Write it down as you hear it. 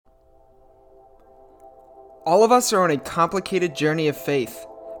All of us are on a complicated journey of faith,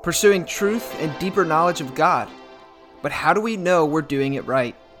 pursuing truth and deeper knowledge of God. But how do we know we're doing it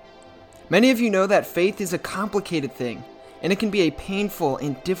right? Many of you know that faith is a complicated thing, and it can be a painful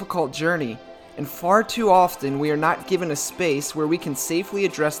and difficult journey, and far too often we are not given a space where we can safely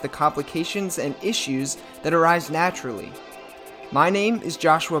address the complications and issues that arise naturally. My name is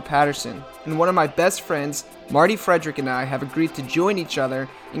Joshua Patterson, and one of my best friends, Marty Frederick, and I have agreed to join each other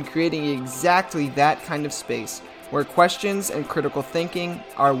in creating exactly that kind of space, where questions and critical thinking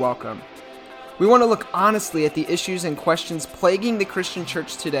are welcome. We want to look honestly at the issues and questions plaguing the Christian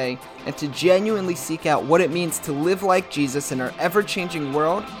church today, and to genuinely seek out what it means to live like Jesus in our ever-changing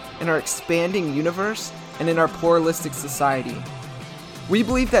world, in our expanding universe, and in our pluralistic society. We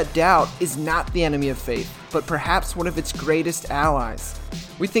believe that doubt is not the enemy of faith, but perhaps one of its greatest allies.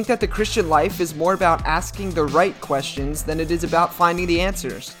 We think that the Christian life is more about asking the right questions than it is about finding the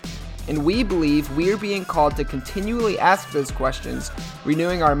answers. And we believe we are being called to continually ask those questions,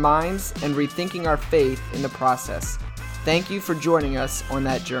 renewing our minds and rethinking our faith in the process. Thank you for joining us on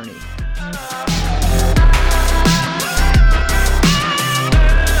that journey.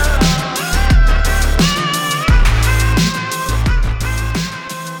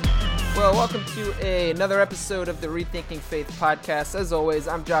 Well, welcome to another episode of the Rethinking Faith podcast. As always,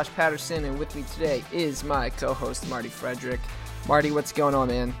 I'm Josh Patterson, and with me today is my co-host, Marty Frederick. Marty, what's going on,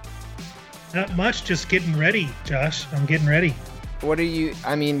 man? Not much, just getting ready, Josh. I'm getting ready. What are you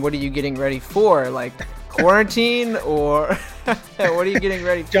getting ready for? Like quarantine or what are you getting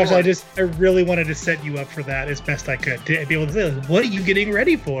ready for? Josh, I really wanted to set you up for that as best I could. To be able to say, what are you getting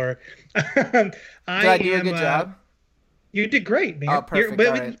ready for? Did I do a good job? You did great, man. Oh, perfect.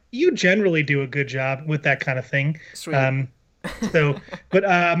 But you generally do a good job with that kind of thing. Sweet. But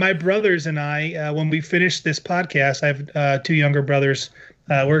my brothers and I, when we finish this podcast, I have two younger brothers.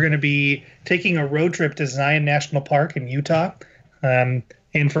 We're going to be taking a road trip to Zion National Park in Utah. And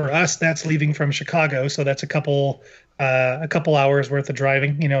for us, that's leaving from Chicago. So that's a couple hours worth of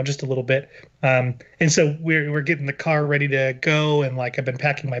driving, just a little bit. And so we're getting the car ready to go. And I've been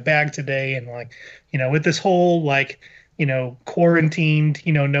packing my bag today. And with this whole quarantined,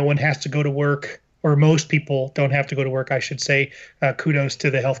 no one has to go to work, or most people don't have to go to work, I should say. Kudos to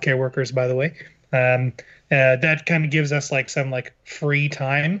the healthcare workers, by the way. That kind of gives us some free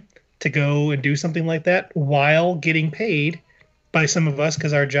time to go and do something like that while getting paid by some of us,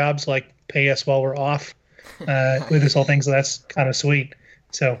 because our jobs pay us while we're off with this whole thing. So that's kind of sweet.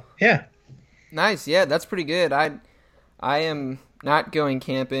 So yeah. Nice. Yeah, that's pretty good. I am not going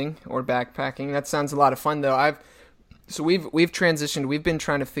camping or backpacking. That sounds a lot of fun though. So we've transitioned. We've been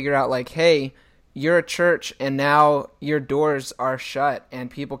trying to figure out hey, you're a church and now your doors are shut and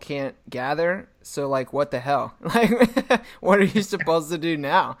people can't gather. So what the hell? What are you supposed to do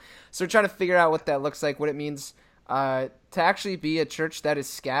now? So we're trying to figure out what that looks like, what it means to actually be a church that is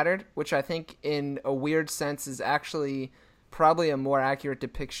scattered, which I think in a weird sense is actually probably a more accurate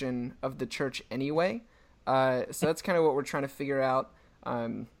depiction of the church anyway. So that's kind of what we're trying to figure out,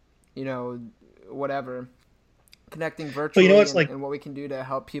 whatever. Connecting virtually and what we can do to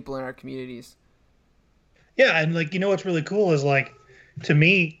help people in our communities. Yeah, and what's really cool is to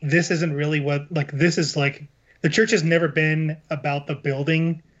me, this isn't really this is the church has never been about the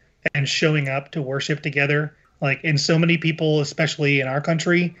building and showing up to worship together. And so many people, especially in our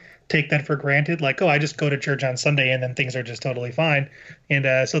country, take that for granted. I just go to church on Sunday and then things are just totally fine.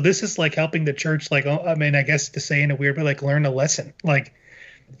 And so this is helping the church, I guess to say in a weird way, learn a lesson.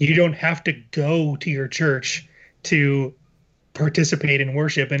 You don't have to go to your church to participate in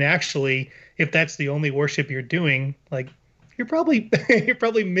worship. And actually, if that's the only worship you're doing, you're probably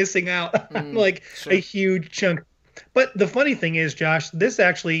missing out on sure. a huge chunk. But the funny thing is, Josh, this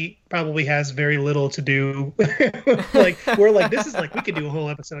actually probably has very little to do. We're this is we could do a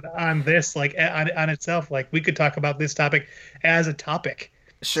whole episode on this, on itself. We could talk about this topic as a topic.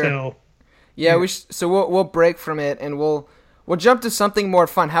 Sure. So, yeah. We'll break from it and we'll jump to something more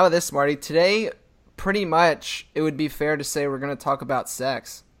fun. How about this, Marty? Today, pretty much, it would be fair to say we're going to talk about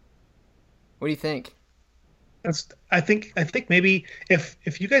sex. What do you think? I think maybe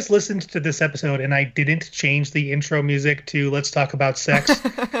if you guys listened to this episode and I didn't change the intro music to "Let's Talk About Sex,"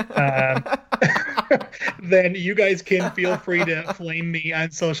 then you guys can feel free to flame me on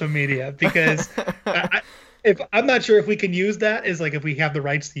social media, because I'm not sure if we can use that as if we have the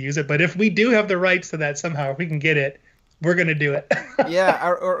rights to use it, but if we do have the rights to that somehow, if we can get it, we're gonna do it. Yeah,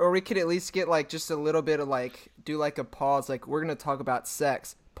 or we could at least get just a little bit of do a pause, we're gonna talk about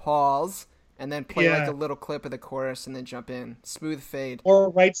sex, pause, and then play a little clip of the chorus and then jump in. Smooth fade. Or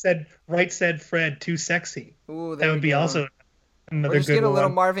right said Fred, too sexy. Ooh, that would be also another or just good get a one.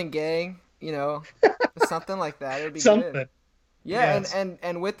 little Marvin Gaye. you know, something like that. It would be Something. good. Yeah, Yes.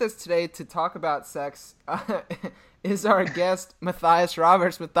 and with us today to talk about sex is our guest, Matthias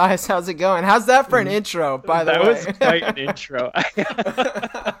Roberts. Matthias, how's it going? How's that for an intro, by the That way? was quite an intro.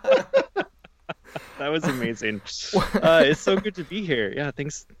 That was amazing. It's so good to be here. Yeah,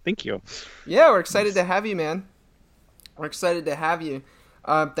 thanks. Thank you. Yeah, we're excited to have you, man. We're excited to have you.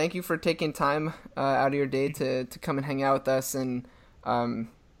 Thank you for taking time out of your day to come and hang out with us, and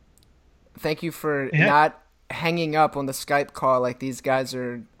thank you for not hanging up on the Skype call. Like, these guys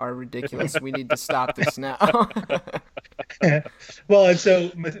are ridiculous. We need to stop this now. Well, and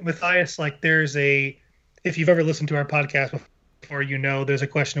so Matthias, like, if you've ever listened to our podcast before, you know there's a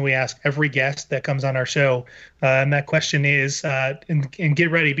question we ask every guest that comes on our show, and that question is, and get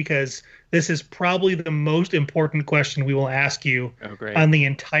ready, because this is probably the most important question we will ask you on the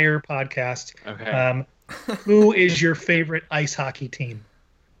entire podcast. Okay. Who is your favorite ice hockey team?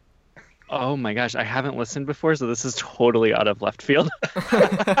 Oh my gosh, I haven't listened before, so this is totally out of left field.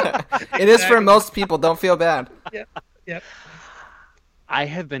 It is for most people. Don't feel bad. Yep. I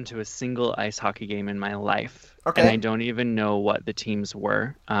have been to a single ice hockey game in my life, Okay. and I don't even know what the teams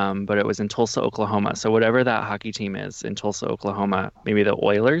were, but it was in Tulsa, Oklahoma. So whatever that hockey team is in Tulsa, Oklahoma, maybe the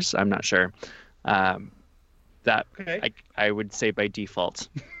Oilers, I'm not sure. I would say by default.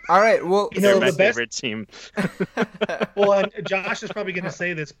 All right. Well, They're my favorite team. Well, and Josh is probably going to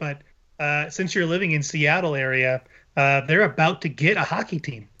say this, but since you're living in Seattle area, they're about to get a hockey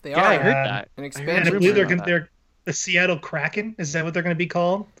team. They Yeah, are. I heard that. An And expansion. I believe rumor they're the Seattle Kraken. Is that what they're going to be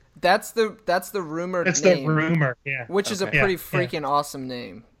called? That's the rumored That's name, the rumor. Yeah. which is a Okay. pretty Yeah. freaking awesome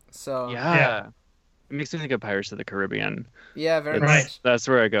name. So Yeah. It makes me think of Pirates of the Caribbean. yeah, very Right. much. That's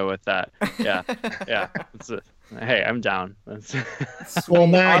where I go with that. Yeah. Yeah. Hey, I'm down. Sweet, Well,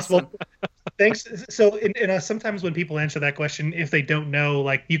 nice. awesome. Well, thanks. So, sometimes when people answer that question, if they don't know,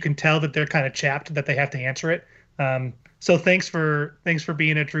 like, you can tell that they're kind of chapped that they have to answer it. So thanks for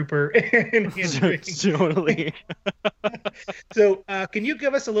being a trooper and answering. Totally. So, can you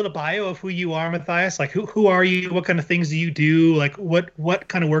give us a little bio of who you are, Matthias? Like, who are you? What kind of things do you do? Like, what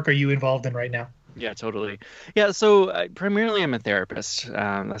kind of work are you involved in right now? Yeah, totally. Yeah, so primarily I'm a therapist.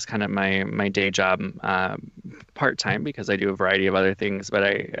 That's kind of my day job, part-time, because I do a variety of other things, but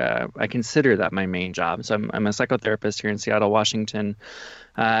I consider that my main job. So I'm a psychotherapist here in Seattle, Washington.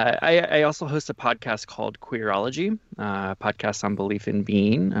 I also host a podcast called Queerology, a podcast on belief in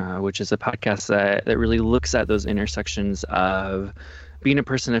being, which is a podcast that really looks at those intersections of being a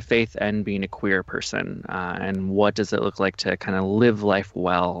person of faith and being a queer person, and what does it look like to kind of live life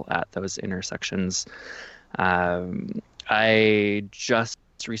well at those intersections. I just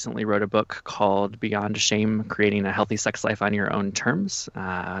recently wrote a book called Beyond Shame, Creating a Healthy Sex Life on Your Own Terms,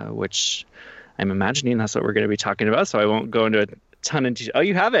 which I'm imagining that's what we're going to be talking about, so I won't go into a ton of detail. Oh,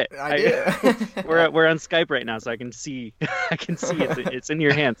 you have it. I do. We're on Skype right now, so I can see it's in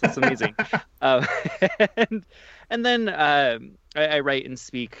your hands. It's amazing. And then I write and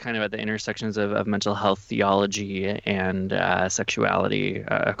speak kind of at the intersections of mental health theology and sexuality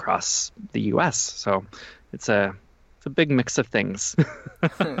across the U.S. So it's a big mix of things.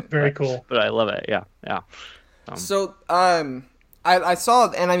 Very cool. But I love it. Yeah. So I saw,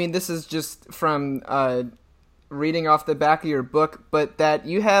 and I mean, this is just from reading off the back of your book, but that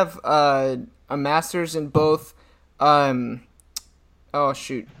you have a master's in both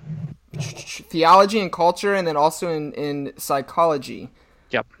theology and culture, and then also in psychology.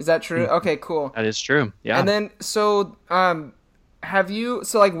 Yep. Is that true? Okay, cool. That is true. Yeah. And then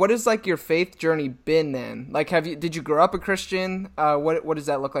what has like your faith journey been then? Like, did you grow up a Christian? What does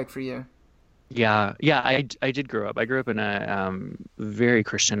that look like for you? Yeah. I did grow up. I grew up in a very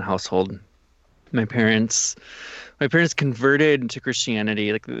Christian household. My parents converted to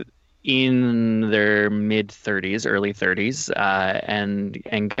Christianity like in their mid 30s, early 30s,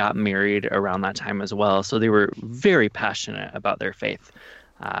 and got married around that time as well. So they were very passionate about their faith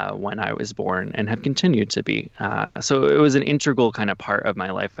when I was born, and have continued to be. So it was an integral kind of part of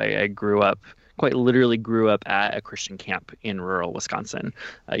my life. I quite literally grew up at a Christian camp in rural Wisconsin,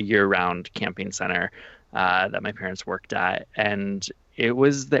 a year-round camping center that my parents worked at, and it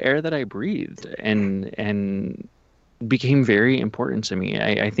was the air that I breathed, and became very important to me.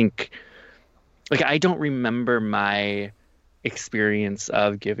 I think, like, I don't remember my experience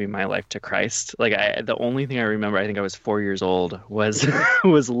of giving my life to Christ. Like, the only thing I remember, I think I was 4 years old, was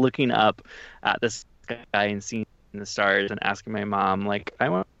was looking up at the sky and seeing the stars and asking my mom, like, I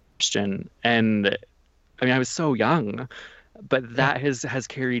want to be Christian. And I mean, I was so young, but that has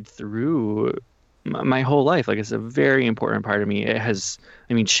carried through my whole life. Like, it's a very important part of me. It has,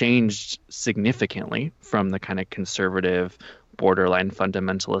 changed significantly from the kind of conservative borderline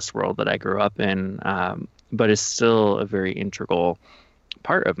fundamentalist world that I grew up in, but is still a very integral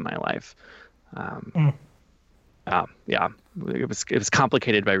part of my life. Yeah, it was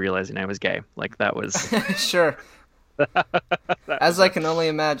complicated by realizing I was gay. Like that was Sure. As I can only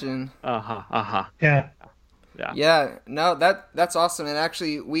imagine. Yeah. Yeah. No, that's awesome. And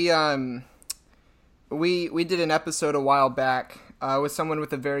actually, we did an episode a while back with someone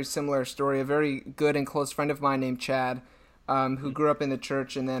with a very similar story. A very good and close friend of mine named Chad, who grew up in the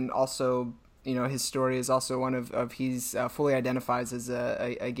church, and then also, his story is also one of he's fully identifies as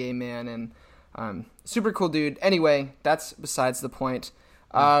a gay man, and super cool dude. Anyway, that's besides the point.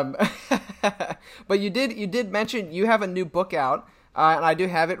 But you did mention you have a new book out, and I do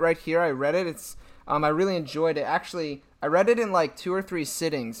have it right here. I read it. I really enjoyed it. Actually, I read it in like 2 or 3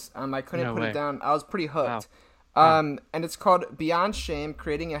 sittings. I couldn't put it down. I was pretty hooked. Wow. And it's called Beyond Shame: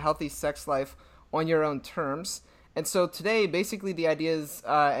 Creating a Healthy Sex Life on Your Own Terms. And so today, basically, the idea is,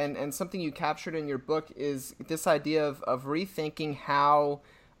 and something you captured in your book is this idea of rethinking how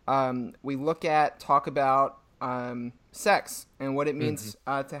we talk about sex and what it means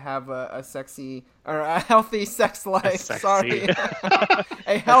to have a sexy or a healthy sex life. Sorry,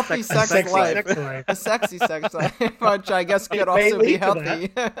 a healthy sex life, a sexy sex life, which I guess could also be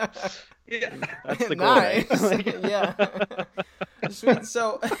healthy. Yeah, that's the goal. Nice. Yeah. Sweet.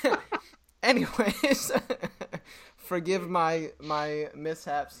 So, anyways, forgive my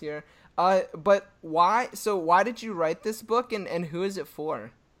mishaps here. But why? So why did you write this book, and who is it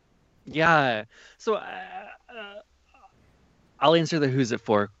for? Yeah. So I'll answer the who's it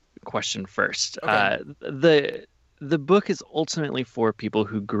for question first. Okay. The book is ultimately for people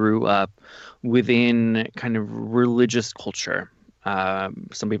who grew up within kind of religious culture.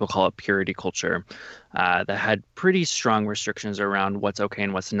 Some people call it purity culture, that had pretty strong restrictions around what's okay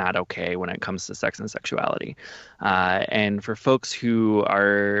and what's not okay when it comes to sex and sexuality. And for folks who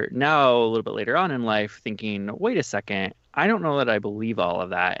are now a little bit later on in life thinking, wait a second, I don't know that I believe all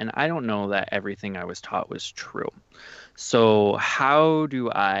of that, and I don't know that everything I was taught was true. So how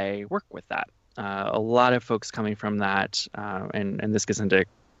do I work with that? A lot of folks coming from that, and this gets into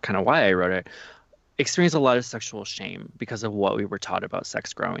kind of why I wrote it, experience a lot of sexual shame because of what we were taught about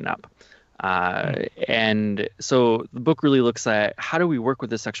sex growing up. And so the book really looks at how do we work with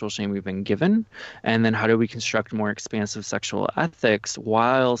the sexual shame we've been given, and then how do we construct more expansive sexual ethics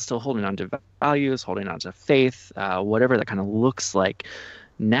while still holding on to values, holding on to faith, whatever that kind of looks like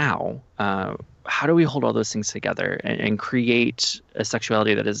now. How do we hold all those things together and create a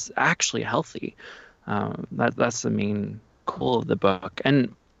sexuality that is actually healthy? That's the main goal of the book.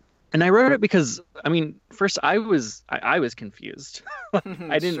 And I wrote it because, I mean, first I was confused.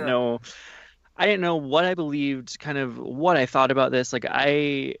 I didn't know what I believed, kind of what I thought about this. Like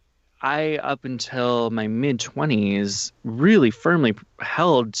I up until my mid-20s really firmly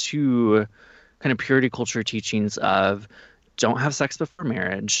held to kind of purity culture teachings of don't have sex before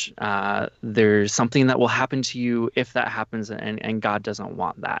marriage. There's something that will happen to you if that happens, and God doesn't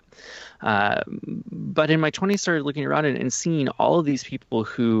want that. But in my 20s, started looking around and seeing all of these people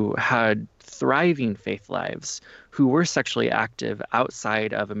who had thriving faith lives, who were sexually active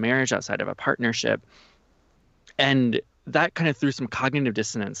outside of a marriage, outside of a partnership. And that kind of threw some cognitive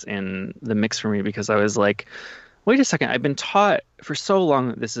dissonance in the mix for me, because I was like, wait a second, I've been taught for so long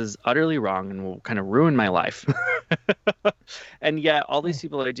that this is utterly wrong and will kind of ruin my life. And yet all these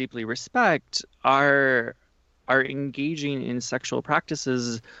people I deeply respect are engaging in sexual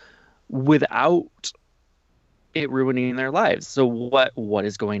practices without it ruining their lives. So what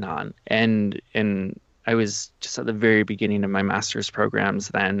is going on? And I was just at the very beginning of my master's programs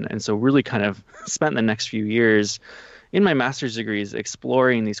then, and so really kind of spent the next few years in my master's degrees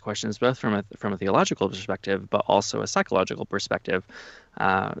exploring these questions, both from a theological perspective, but also a psychological perspective.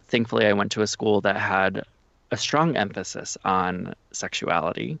 Thankfully, I went to a school that had a strong emphasis on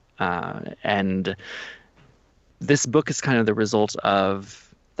sexuality, and this book is kind of the result of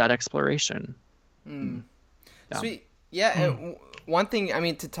that exploration. Yeah. Sweet. Yeah. One thing, I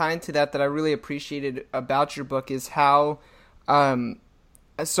mean, to tie into that I really appreciated about your book is how,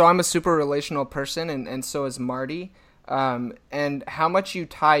 so I'm a super relational person, and so is Marty. And how much you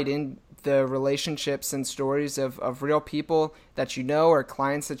tied in the relationships and stories of real people that you know or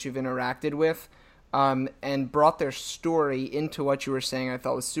clients that you've interacted with, and brought their story into what you were saying, I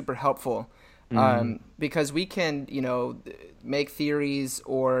thought was super helpful. Because we can, make theories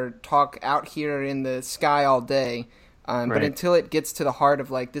or talk out here in the sky all day, right. But until it gets to the heart of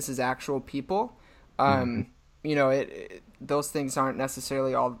like, this is actual people, those things aren't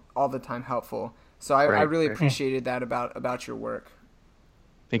necessarily all the time helpful. So I really appreciated that about your work.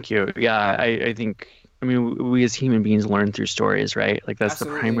 Thank you. Yeah, I think I mean, we as human beings learn through stories, right? Like that's the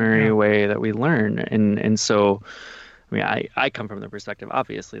Absolutely. primary way that we learn. And so, I mean, I come from the perspective,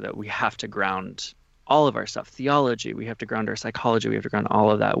 obviously, that we have to ground all of our stuff, theology, we have to ground our psychology, we have to ground all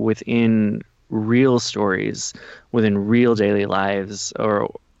of that within real stories, within real daily lives,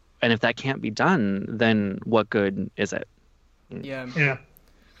 and if that can't be done, then what good is it? Yeah. Yeah.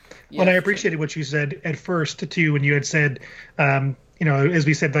 Yeah. Well, I appreciated what you said at first too, when you had said, as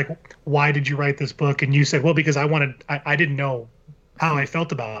we said, like, why did you write this book? And you said, well, because I didn't know how I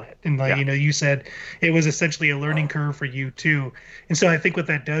felt about it. And like, Yeah. you said it was essentially a learning curve for you too. And so I think what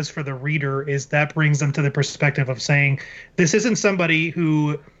that does for the reader is that brings them to the perspective of saying, this isn't somebody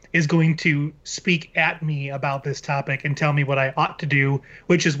who is going to speak at me about this topic and tell me what I ought to do,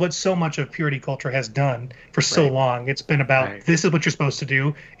 which is what so much of purity culture has done for so Right. long. It's been about Right. this is what you're supposed to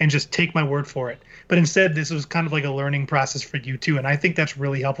do and just take my word for it. But instead, this was kind of like a learning process for you too. And I think that's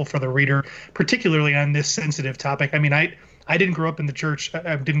really helpful for the reader, particularly on this sensitive topic. I mean, I didn't grow up in the church.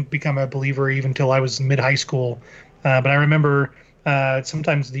 I didn't become a believer even until I was mid high school. But I remember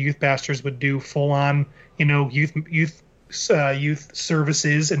sometimes the youth pastors would do full on, youth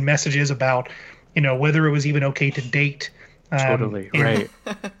services and messages about, whether it was even okay to date. Totally. And,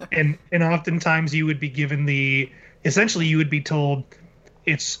 Right. and oftentimes you would be given essentially you would be told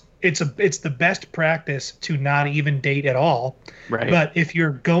it's the best practice to not even date at all. Right. But if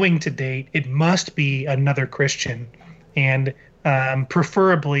you're going to date, it must be another Christian, and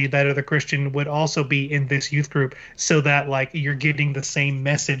preferably that other Christian would also be in this youth group, so that like you're getting the same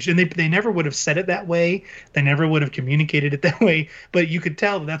message. And they never would have said it that way. They never would have communicated it that way. But you could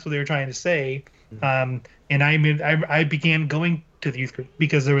tell that's what they were trying to say. And I began going to the youth group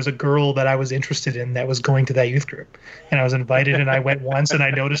because there was a girl that I was interested in that was going to that youth group, and I was invited, and I went once, and I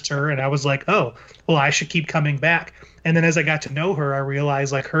noticed her, and I was like, oh, well, I should keep coming back. And then as I got to know her, I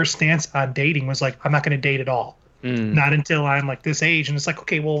realized like her stance on dating was like, I'm not going to date at all. Not until I'm like this age. And it's like,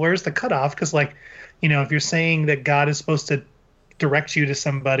 okay, well, where's the cutoff? Because like, if you're saying that God is supposed to direct you to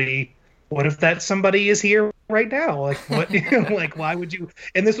somebody, what if that somebody is here right now? Like what, like, why would you?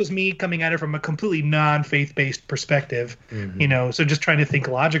 And this was me coming at it from a completely non-faith-based perspective, so just trying to think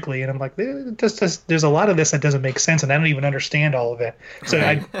logically. And I'm like, there's a lot of this that doesn't make sense. And I don't even understand all of it. So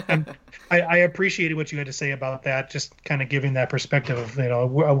I appreciated what you had to say about that, just kind of giving that perspective of,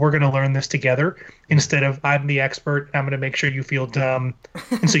 we're going to learn this together instead of I'm the expert. I'm going to make sure you feel dumb.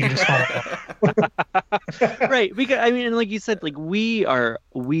 And so you just follow. Right. Because I mean, and like you said, like we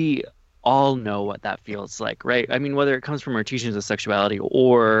all know what that feels like, right? I mean, whether it comes from our teachings of sexuality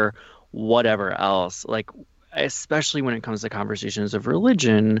or whatever else, like especially when it comes to conversations of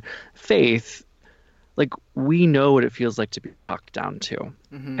religion, faith, like we know what it feels like to be talked down to.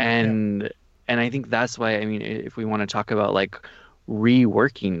 And I think that's why, I mean, if we want to talk about like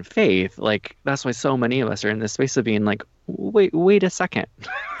reworking faith, like that's why so many of us are in this space of being like, wait a second.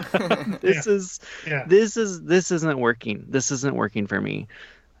 This isn't working. This isn't working for me.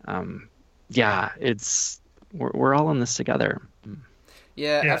 We're all in this together.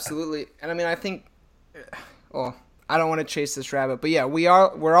 Yeah, absolutely. And I mean, I think, well, I don't want to chase this rabbit, but yeah,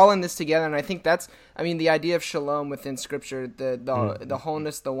 we're all in this together. And I think that's, I mean, the idea of shalom within scripture, the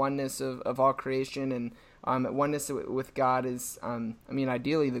wholeness, the oneness of all creation, and oneness with God is, I mean,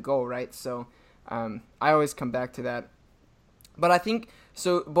 ideally the goal, right? So, I always come back to that. But I think,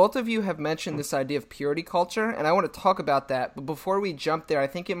 so both of you have mentioned this idea of purity culture, and I want to talk about that. But before we jump there, I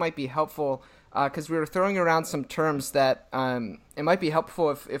think it might be helpful, because we were throwing around some terms that it might be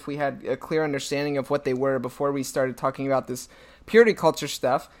helpful if we had a clear understanding of what they were before we started talking about this purity culture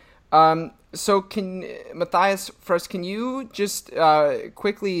stuff. So Matthias, first, can you just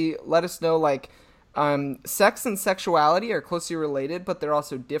quickly let us know, like, sex and sexuality are closely related, but they're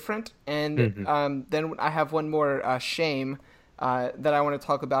also different. And then I have one more shame that I want to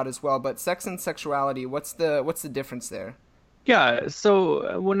talk about as well. But sex and sexuality, what's the difference there? Yeah,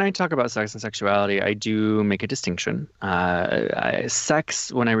 so when I talk about sex and sexuality, I do make a distinction.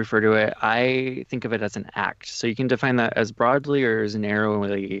 Sex, when I refer to it, I think of it as an act. So you can define that as broadly or as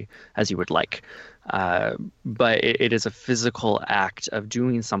narrowly as you would like. But it is a physical act of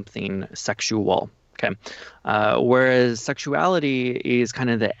doing something sexual. Okay. Whereas sexuality is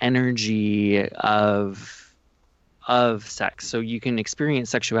kind of the energy of sex. So you can experience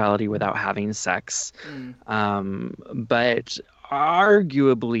sexuality without having sex. But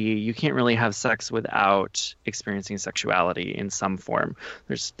arguably you can't really have sex without experiencing sexuality in some form.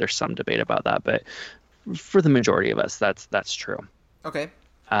 There's some debate about that, but for the majority of us, that's true. Okay.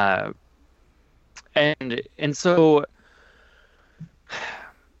 And so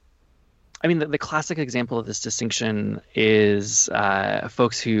I mean, the classic example of this distinction is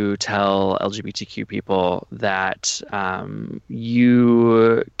folks who tell LGBTQ people that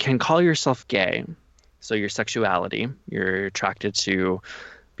you can call yourself gay, so your sexuality, you're attracted to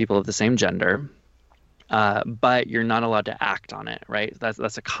people of the same gender, but you're not allowed to act on it, right?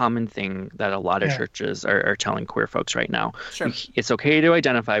 That's a common thing that a lot of churches are telling queer folks right now. Sure. It's okay to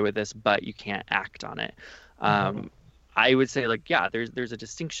identify with this, but you can't act on it. I would say, like, yeah, there's a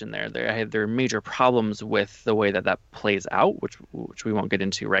distinction there. There are major problems with the way that plays out, which we won't get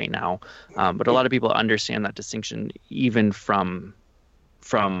into right now. But a lot of people understand that distinction even from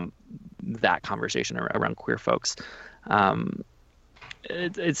that conversation around queer folks.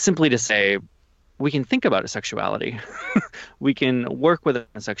 It's simply to say we can think about a sexuality, we can work with a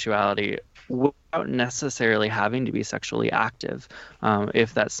sexuality without necessarily having to be sexually active,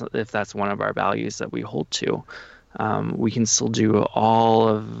 if that's one of our values that we hold to. We can still do all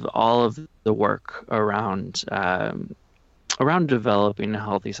of the work around developing a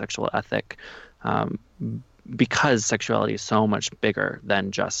healthy sexual ethic, because sexuality is so much bigger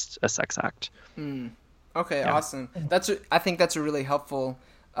than just a sex act. Okay, awesome. I think that's a really helpful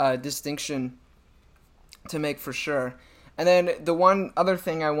distinction to make for sure. And then the one other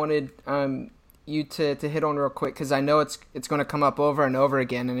thing I wanted you to hit on real quick, because I know it's going to come up over and over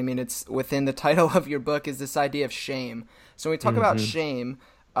again, and I mean it's within the title of your book, is this idea of shame. So when we talk about shame,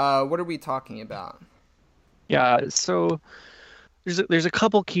 what are we talking about? Yeah, so there's a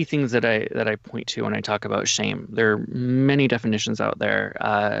couple key things that I point to when I talk about shame. There are many definitions out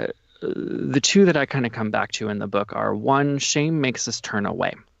there. The two that I kind of come back to in the book are, one, shame makes us turn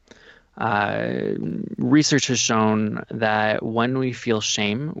away. Research has shown that when we feel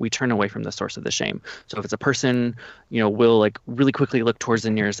shame, we turn away from the source of the shame. So if it's a person, we'll like really quickly look towards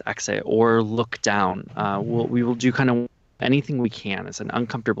the nearest exit or look down. We will do kind of anything we can. It's an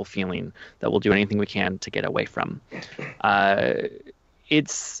uncomfortable feeling that we'll do anything we can to get away from.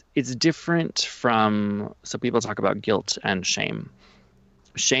 It's different from, so people talk about guilt and shame.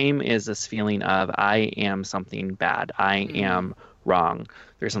 Shame is this feeling of I am something bad. I am wrong.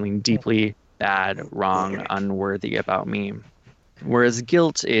 There's something deeply bad, wrong, unworthy about me. Whereas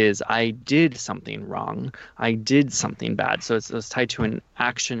guilt is I did something wrong. I did something bad. So it's tied to an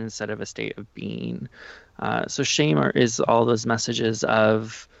action instead of a state of being. So shame is all those messages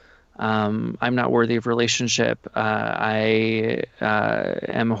of I'm not worthy of relationship. I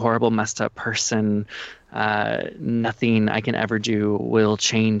am a horrible, messed up person. Nothing I can ever do will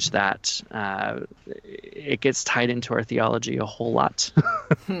change that. It gets tied into our theology a whole lot,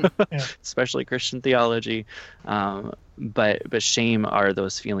 especially Christian theology. But shame are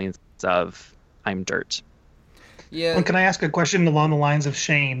those feelings of I'm dirt. Yeah. Well, can I ask a question along the lines of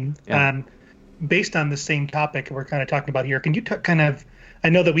shame? Yeah. Based on the same topic we're kind of talking about here, can you I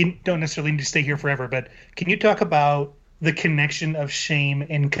know that we don't necessarily need to stay here forever, but can you talk about the connection of shame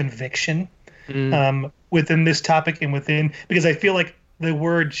and conviction within this topic and because I feel like the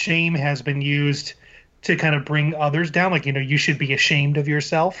word shame has been used to kind of bring others down, like, you should be ashamed of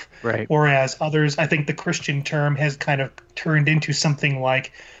yourself. Right. Whereas others, I think the Christian term has kind of turned into something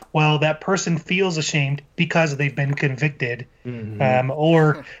like, well, that person feels ashamed because they've been convicted,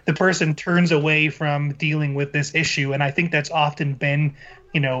 or the person turns away from dealing with this issue. And I think that's often been,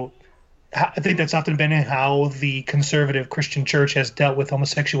 how the conservative Christian church has dealt with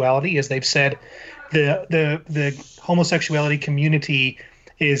homosexuality, as they've said the homosexuality community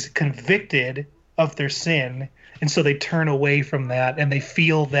is convicted of their sin, and so they turn away from that and they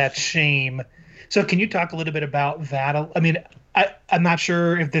feel that shame. So can you talk a little bit about that? I mean, I'm not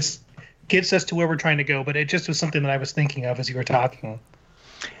sure if this gets us to where we're trying to go, but it just was something that I was thinking of as you were talking.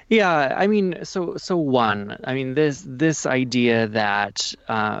 Yeah, I mean, so one, I mean, this idea that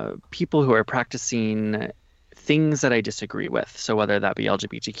people who are practicing things that I disagree with, so whether that be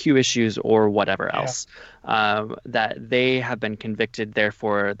LGBTQ issues or whatever else, that they have been convicted,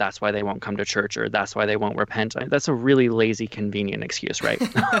 therefore that's why they won't come to church or that's why they won't repent. That's a really lazy, convenient excuse, right?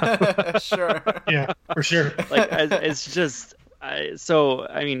 Sure. Yeah, for sure. Like, it's just, so,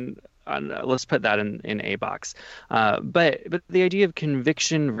 I mean, let's put that in a box. But the idea of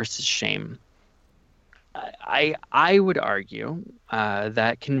conviction versus shame, I would argue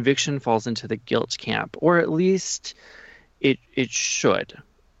that conviction falls into the guilt camp, or at least it should.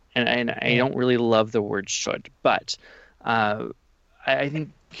 And I don't really love the word should, but I think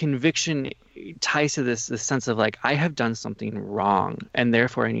conviction ties to this sense of like, I have done something wrong and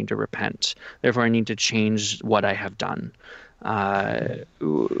therefore I need to repent. Therefore I need to change what I have done.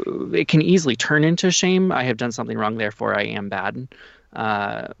 It can easily turn into shame. I have done something wrong, therefore I am bad.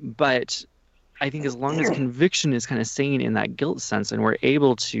 But I think as long as conviction is kind of staying in that guilt sense, and we're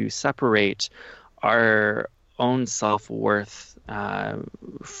able to separate our own self-worth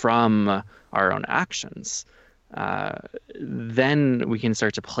from our own actions, then we can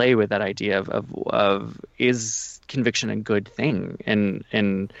start to play with that idea of is conviction a good thing,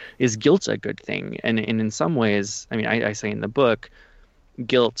 and is guilt a good thing? And in some ways, I mean, I say in the book,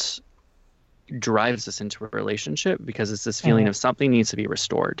 guilt drives us into a relationship because it's this feeling of something needs to be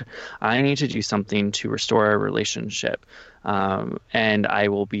restored. I need to do something to restore our relationship. And I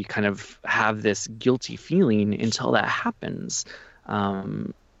will be kind of have this guilty feeling until that happens.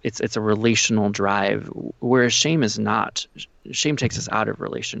 It's a relational drive, whereas shame is not. Shame takes us out of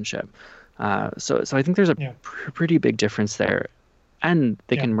relationship. So I think there's a pretty big difference there, and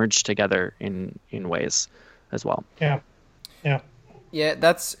they can merge together in ways as well. Yeah,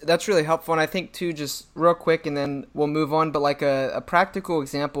 that's really helpful. And I think too, just real quick, and then we'll move on, but like a practical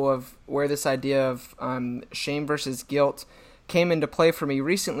example of where this idea of shame versus guilt came into play for me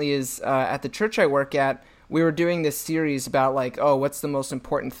recently is at the church I work at, we were doing this series about like, oh, what's the most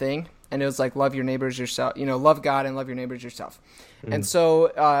important thing? And it was like, love your neighbors yourself, love God and love your neighbors yourself. And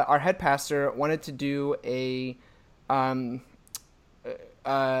so our head pastor wanted to do a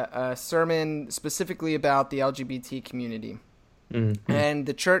sermon specifically about the LGBT community. And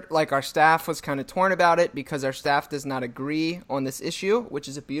the church, like our staff, was kind of torn about it because our staff does not agree on this issue, which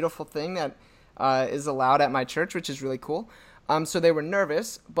is a beautiful thing that is allowed at my church, which is really cool. So they were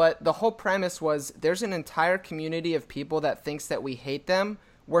nervous, but the whole premise was there's an entire community of people that thinks that we hate them.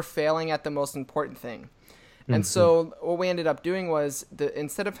 We're failing at the most important thing. And so what we ended up doing was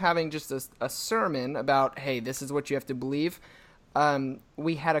instead of having just a sermon about, hey, this is what you have to believe,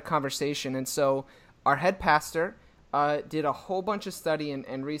 we had a conversation. And so our head pastor did a whole bunch of study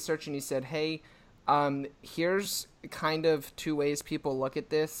and research, and he said, hey, here's kind of two ways people look at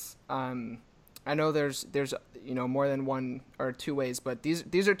this. I know there's more than one or two ways, but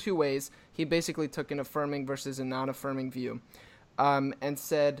these are two ways. He basically took an affirming versus a non-affirming view, and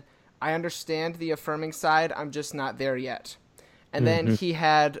said, I understand the affirming side, I'm just not there yet. And then he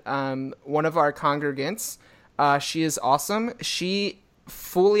had one of our congregants. She is awesome. She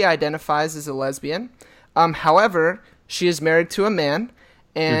fully identifies as a lesbian. However, she is married to a man,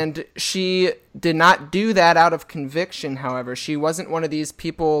 and she did not do that out of conviction. However, she wasn't one of these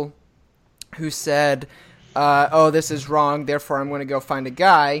people who said, oh, this is wrong, therefore I'm going to go find a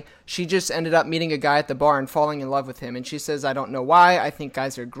guy. She just ended up meeting a guy at the bar and falling in love with him. And she says, I don't know why. I think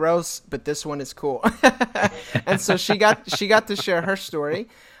guys are gross, but this one is cool. And so she got to share her story.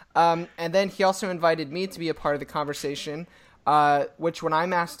 And then he also invited me to be a part of the conversation, which when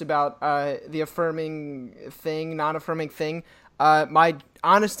I'm asked about the affirming thing, non-affirming thing, my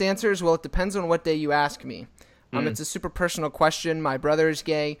honest answer is, well, it depends on what day you ask me. It's a super personal question. My brother is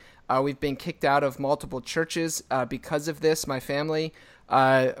gay. We've been kicked out of multiple churches because of this, my family.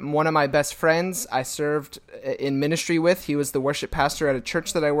 One of my best friends I served in ministry with, he was the worship pastor at a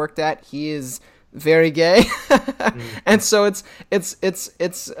church that I worked at. He is very gay. And so it's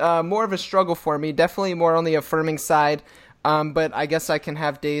more of a struggle for me, definitely more on the affirming side. But I guess I can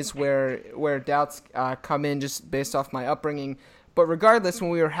have days where doubts come in just based off my upbringing. But regardless,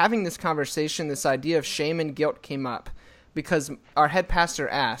 when we were having this conversation, this idea of shame and guilt came up because our head pastor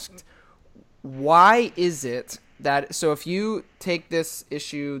asked, why is it that, so if you take this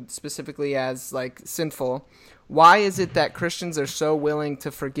issue specifically as like sinful, why is it that Christians are so willing to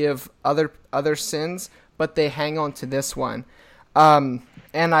forgive other sins, but they hang on to this one? And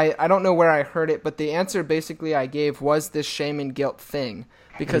I don't know where I heard it, but the answer basically I gave was this shame and guilt thing.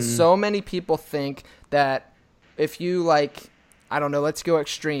 Because so many people think that if you, like, I don't know, let's go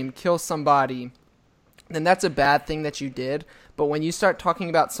extreme, kill somebody, then that's a bad thing that you did. But when you start talking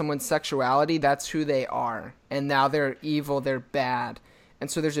about someone's sexuality, that's who they are. And now they're evil, they're bad.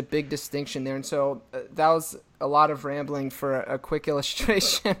 And so there's a big distinction there. And so that was a lot of rambling for a quick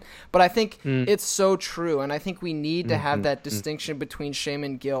illustration. But I think it's so true. And I think we need to have that distinction between shame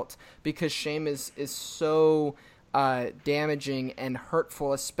and guilt, because shame is so damaging and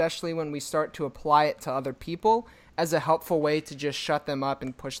hurtful, especially when we start to apply it to other people as a helpful way to just shut them up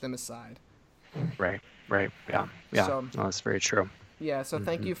and push them aside. Right. Yeah. So, no, that's very true. Yeah. So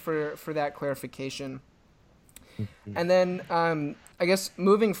thank you for that clarification. And then I guess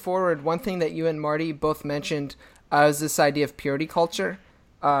moving forward, one thing that you and Marty both mentioned is this idea of purity culture.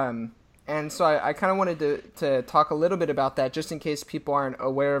 And so I kind of wanted to talk a little bit about that, just in case people aren't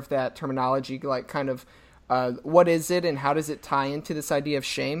aware of that terminology, like kind of what is it and how does it tie into this idea of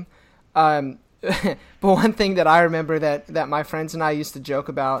shame? But one thing that I remember that my friends and I used to joke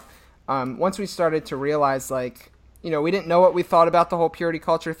about, once we started to realize, like, we didn't know what we thought about the whole purity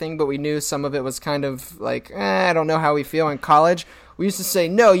culture thing, but we knew some of it was kind of like, I don't know how we feel in college. We used to say,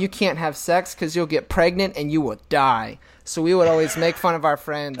 no, you can't have sex because you'll get pregnant and you will die. So we would always make fun of our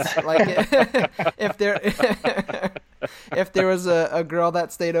friends. Like if there was a girl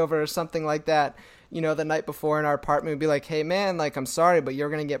that stayed over or something like that, the night before in our apartment, we'd be like, hey man, like, I'm sorry, but you're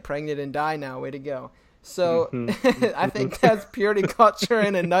going to get pregnant and die now. Way to go. So I think that's purity culture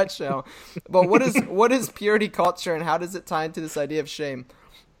in a nutshell. But what is purity culture, and how does it tie into this idea of shame?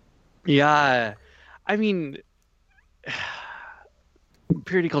 Yeah. I mean,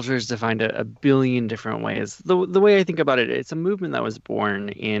 purity culture is defined a billion different ways. The way I think about it, it's a movement that was born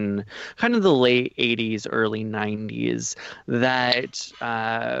in kind of the late 80s, early 90s that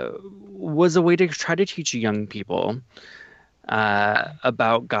was a way to try to teach young people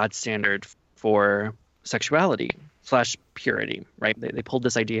about God's standard for sexuality / purity, right? They pulled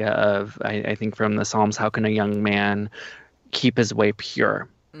this idea of, I think from the Psalms, how can a young man keep his way pure?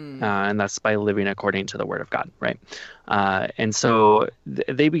 And that's by living according to the word of God, right? And so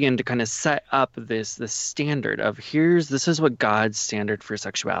they begin to kind of set up this standard of this is what God's standard for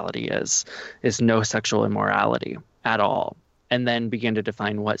sexuality is no sexual immorality at all. And then begin to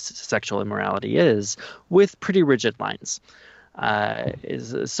define what sexual immorality is with pretty rigid lines.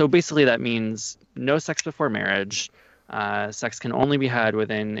 So basically that means no sex before marriage. Sex can only be had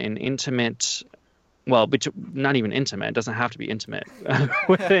within an intimate, not even intimate, it doesn't have to be intimate,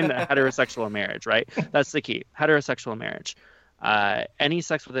 within a heterosexual marriage, right? That's the key, heterosexual marriage. Any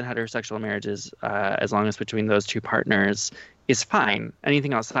sex within heterosexual marriages, as long as between those two partners, is fine.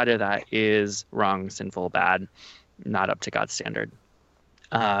 Anything outside of that is wrong, sinful, bad, not up to God's standard.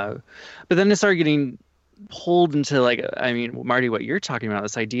 But then it started getting pulled into, like, I mean, Marty, what you're talking about,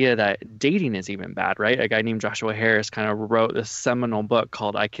 this idea that dating is even bad, right? A guy named Joshua Harris kind of wrote this seminal book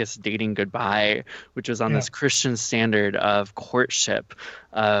called I Kissed Dating Goodbye, which was on this Christian standard of courtship,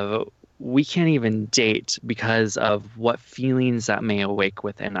 of we can't even date because of what feelings that may awake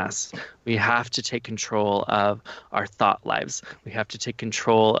within us. We have to take control of our thought lives. We have to take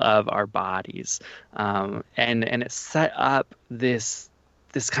control of our bodies. And it set up this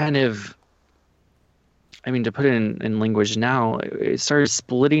kind of, I mean, to put it in language now, it started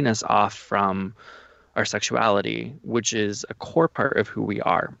splitting us off from our sexuality, which is a core part of who we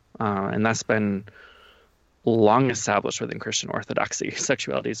are. And that's been long established within Christian orthodoxy.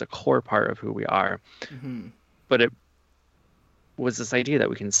 Sexuality is a core part of who we are. Mm-hmm. But it was this idea that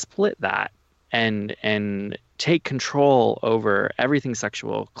we can split that and take control over everything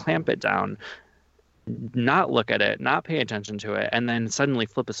sexual, clamp it down, not look at it, not pay attention to it, and then suddenly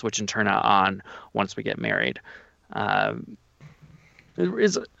flip a switch and turn it on once we get married. It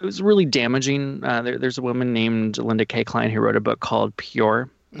was really damaging. There's a woman named Linda K. Klein who wrote a book called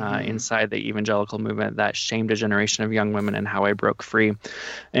Pure, inside the evangelical movement that shamed a generation of young women and how I broke free.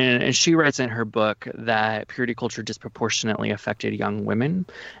 And she writes in her book that purity culture disproportionately affected young women,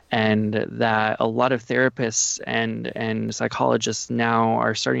 and that a lot of therapists and psychologists now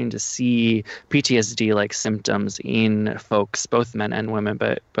are starting to see PTSD-like symptoms in folks, both men and women,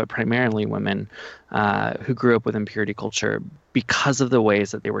 but primarily women, who grew up within purity culture because of the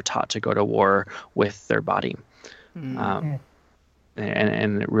ways that they were taught to go to war with their body.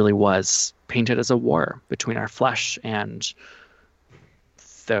 And it really was painted as a war between our flesh and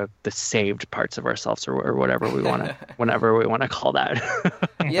the saved parts of ourselves, or whatever we want to, whenever we want to call that.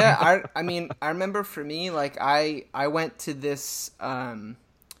 Yeah, I mean, I remember for me, like I went to this, I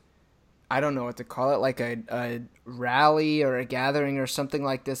don't know what to call it, like a rally or a gathering or something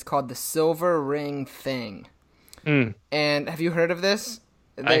like this called the Silver Ring Thing. And have you heard of this?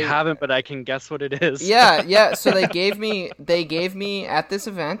 I haven't, but I can guess what it is. Yeah. So they gave me at this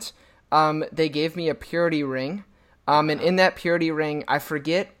event, they gave me a purity ring. And in that purity ring, I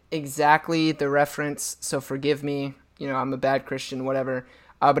forget exactly the reference, so forgive me. I'm a bad Christian, whatever.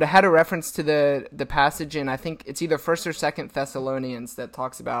 But it had a reference to the passage in, I think it's either 1st or 2nd Thessalonians that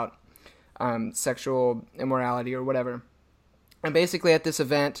talks about sexual immorality or whatever. And basically at this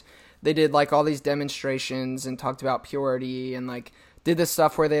event, they did like all these demonstrations and talked about purity and like did this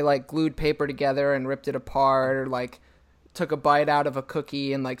stuff where they like glued paper together and ripped it apart, or like took a bite out of a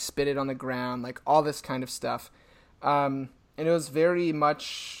cookie and like spit it on the ground, like all this kind of stuff. And it was very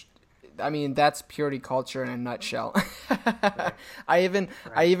much, I mean, that's purity culture in a nutshell. Right. I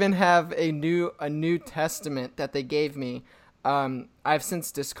even have a New Testament that they gave me. I've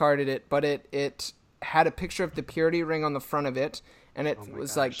since discarded it, but it had a picture of the purity ring on the front of it, and it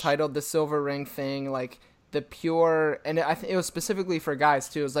was like titled the Silver Ring Thing, like the pure, and I think it was specifically for guys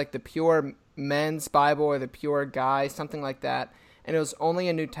too. It was like the pure men's Bible or the pure guy, something like that. And it was only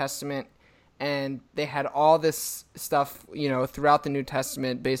a New Testament. and they had all this stuff, throughout the New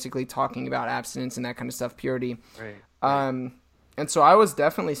Testament, basically talking about abstinence and that kind of stuff, purity. Right. And so I was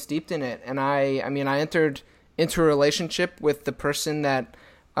definitely steeped in it. And I entered into a relationship with the person that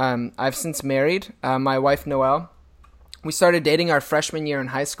I've since married, my wife, Noelle. We started dating our freshman year in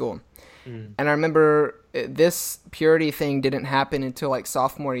high school. And I remember this purity thing didn't happen until like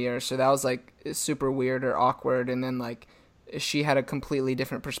sophomore year. So that was like super weird or awkward. And then like she had a completely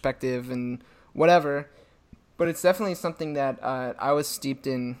different perspective and whatever. But it's definitely something that I was steeped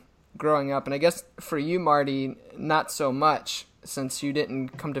in growing up. And I guess for you, Marty, not so much, since you didn't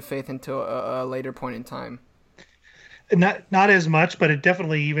come to faith until a later point in time. Not as much, but it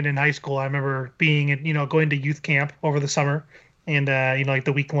definitely, even in high school, I remember being, going to youth camp over the summer, and like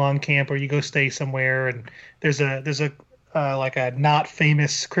the week-long camp where you go stay somewhere, and there's a like a not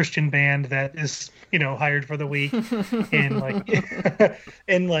famous Christian band that is hired for the week, and like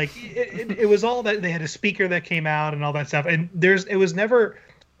and like it was all that. They had a speaker that came out and all that stuff, and it was never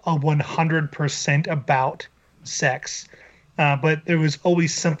a 100% about sex, but there was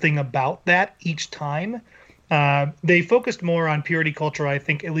always something about that each time. They focused more on purity culture. I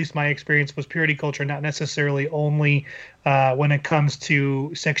think, at least my experience was purity culture, not necessarily only when it comes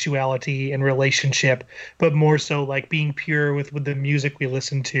to sexuality and relationship, but more so like being pure with the music we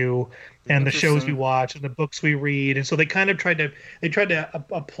listen to and the shows we watch and the books we read. And so they kind of tried to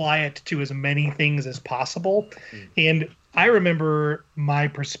apply it to as many things as possible. And I remember my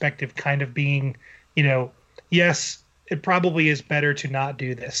perspective kind of being, yes, it probably is better to not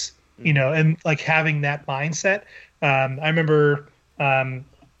do this. And like having that mindset. I remember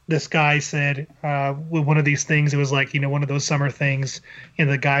this guy said with one of these things, it was like, one of those summer things,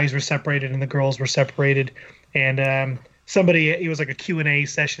 the guys were separated and the girls were separated. And it was like a Q&A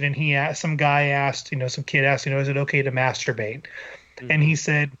session, and some kid asked, is it okay to masturbate? And he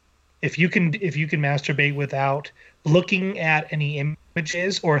said, if you can masturbate without looking at any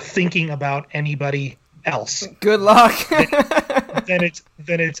images or thinking about anybody else, good luck. then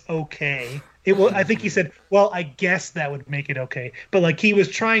it's okay. I think he said, well, I guess that would make it okay. But like he was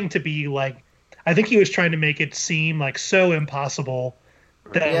trying to be like, I think he was trying to make it seem like so impossible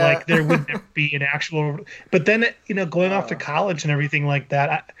that like there wouldn't be an actual. But then going off to college and everything like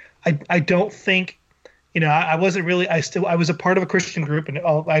that, I don't think, I wasn't really. I was a part of a Christian group, and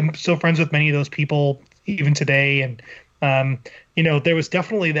I'm still friends with many of those people even today. And there was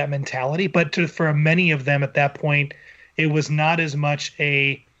definitely that mentality, but for many of them at that point, it was not as much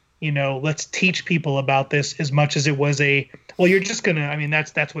a, let's teach people about this as much as it was well, you're just gonna.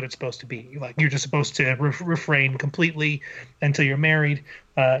 That's what it's supposed to be. Like you're just supposed to refrain completely until you're married.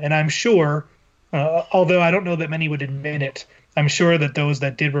 And I'm sure, although I don't know that many would admit it, I'm sure that those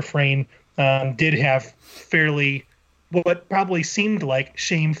that did refrain did have fairly what probably seemed like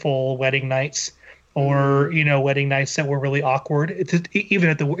shameful wedding nights. Or wedding nights that were really awkward.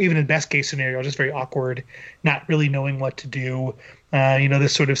 Even in best case scenario, just very awkward, not really knowing what to do.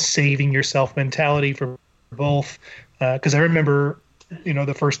 This sort of saving yourself mentality for both. Because I remember,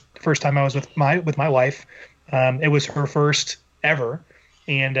 the first time I was with my wife, it was her first ever,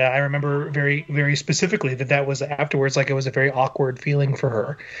 and I remember very very specifically that was afterwards. Like it was a very awkward feeling for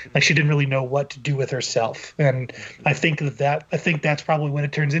her. Like she didn't really know what to do with herself. And I think that's probably what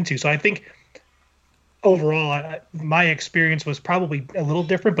it turns into. So I think. Overall, my experience was probably a little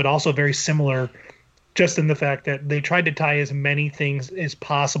different, but also very similar, just in the fact that they tried to tie as many things as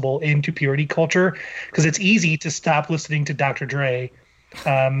possible into purity culture, because it's easy to stop listening to Dr. Dre.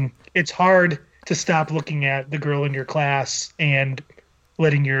 It's hard to stop looking at the girl in your class and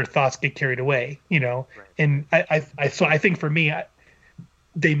letting your thoughts get carried away, Right. And I think for me,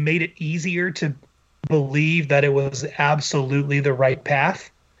 they made it easier to believe that it was absolutely the right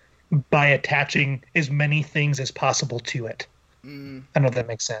path by attaching as many things as possible to it. I don't know if that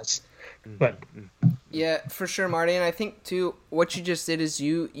makes sense. But yeah, for sure, Marty. And I think too, what you just did is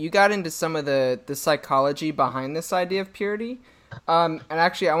you got into some of the psychology behind this idea of purity. And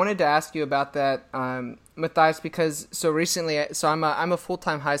actually, I wanted to ask you about that, Matthias, because recently, I'm a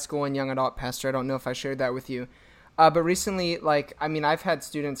full-time high school and young adult pastor. I don't know if I shared that with you. But recently, I've had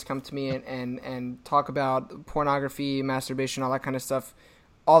students come to me and talk about pornography, masturbation, all that kind of stuff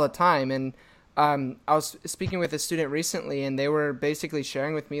all the time. And I was speaking with a student recently, and they were basically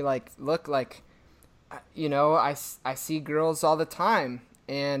sharing with me, like, look, like, I see girls all the time,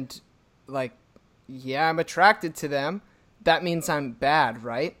 and like, yeah, I'm attracted to them. That means I'm bad,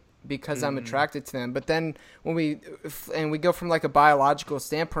 right? Because I'm attracted to them. But then when we go from like a biological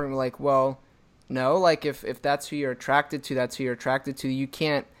standpoint, we're like, well, no, like if that's who you're attracted to, that's who you're attracted to. You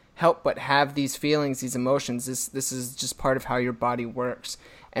can't help but have these feelings, these emotions. This is just part of how your body works.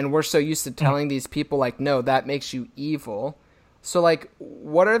 And we're so used to telling these people, like, no, that makes you evil. So, like,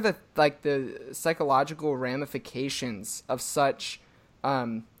 what are the psychological ramifications of such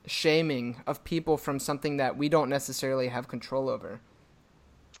shaming of people from something that we don't necessarily have control over?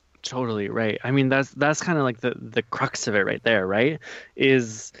 Totally right. I mean, that's kind of like the crux of it right there, right?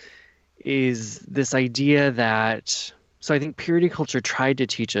 Is this idea that, so I think purity culture tried to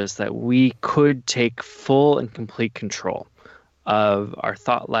teach us that we could take full and complete control of our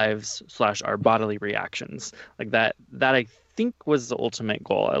thought lives / our bodily reactions. Like that I think was the ultimate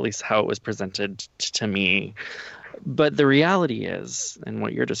goal, at least how it was presented to me. But the reality is, and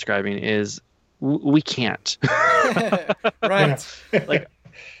what you're describing is, we can't. Right. Like,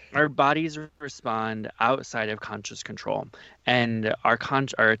 our bodies respond outside of conscious control, and our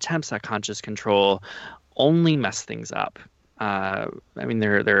attempts at conscious control only mess things up. I mean,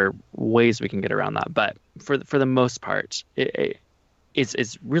 there are ways we can get around that, but for the most part,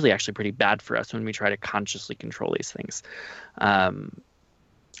 it's really actually pretty bad for us when we try to consciously control these things.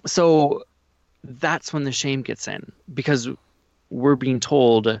 So that's when the shame gets in, because we're being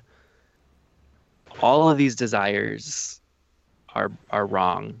told all of these desires are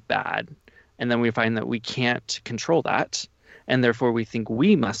wrong, bad, and then we find that we can't control that, and therefore we think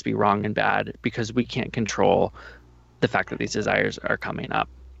we must be wrong and bad because we can't control the fact that these desires are coming up.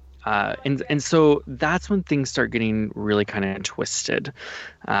 And so that's when things start getting really kind of twisted.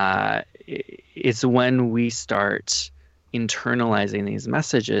 It's when we start internalizing these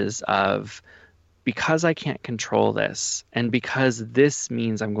messages of, because I can't control this, and because this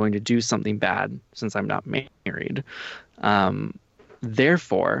means I'm going to do something bad since I'm not married,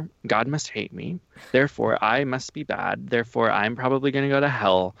 therefore God must hate me, therefore I must be bad, therefore I'm probably going to go to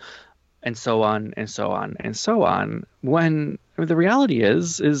hell, and so on and so on and so on, when the reality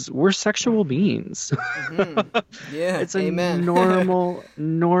is we're sexual beings. Mm-hmm. Yeah, it's a amen.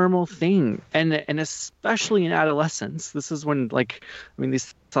 normal thing, and especially in adolescence, this is when, like, I mean,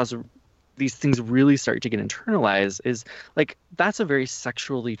 these things really start to get internalized. Is like, that's a very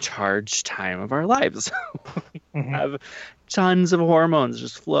sexually charged time of our lives. We have tons of hormones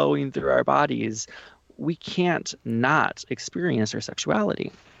just flowing through our bodies. We can't not experience our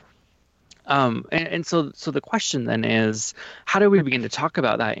sexuality. And so the question then is, how do we begin to talk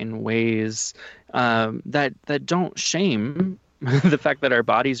about that in ways that don't shame the fact that our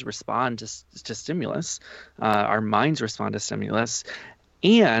bodies respond to stimulus, our minds respond to stimulus,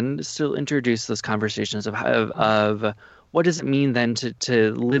 and still introduce those conversations of what does it mean then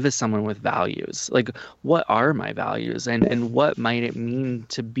to live as someone with values? Like, what are my values, and what might it mean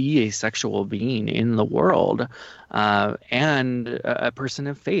to be a sexual being in the world, and a person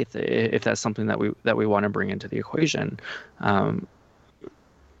of faith, if that's something that we want to bring into the equation,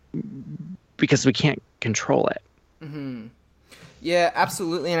 because we can't control it. Mm-hmm. Yeah,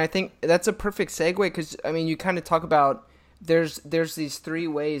 absolutely. And I think that's a perfect segue, because, I mean, you kind of talk about there's these three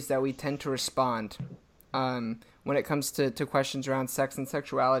ways that we tend to respond when it comes to questions around sex and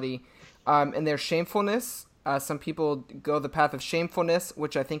sexuality. And there's shamefulness. Some people go the path of shamefulness,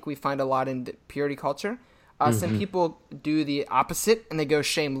 which I think we find a lot in purity culture. Some people do the opposite, and they go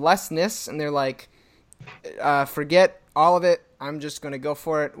shamelessness, and they're like, forget all of it, I'm just going to go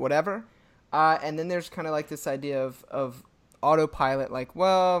for it, whatever. And then there's kind of like this idea of autopilot, like,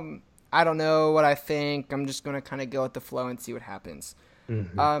 well, I don't know what I think, I'm just going to kind of go with the flow and see what happens.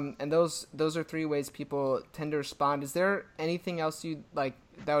 And those are three ways people tend to respond. Is there anything else you like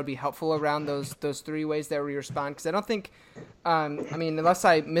that would be helpful around those three ways that we respond? Because I don't think, I mean, unless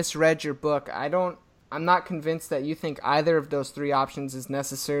I misread your book, I'm not convinced that you think either of those three options is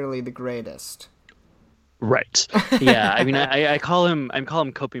necessarily the greatest. Right. Yeah. I mean, I call them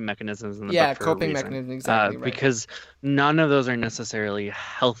coping mechanisms in the book for coping a reason. mechanisms, exactly. Right. Because none of those are necessarily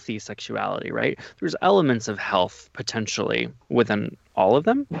healthy sexuality, right? There's elements of health potentially within all of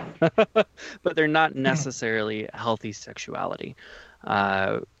them, but they're not necessarily healthy sexuality.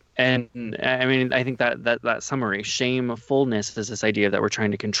 And I mean, I think that summary, shamefulness, is this idea that we're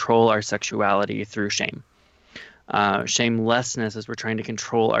trying to control our sexuality through shame. Shamelessness is we're trying to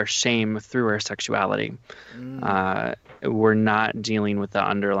control our shame through our sexuality. We're not dealing with the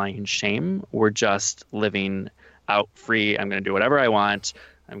underlying shame. We're just living out free. I'm going to do whatever I want.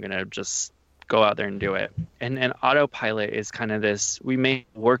 I'm going to just go out there and do it. And autopilot is kind of this, we may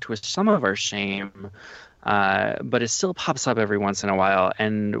have worked with some of our shame, but it still pops up every once in a while,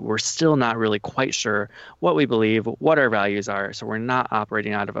 and we're still not really quite sure what we believe, what our values are. So we're not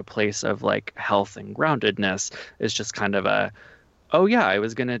operating out of a place of like health and groundedness. It's just kind of a, oh yeah, I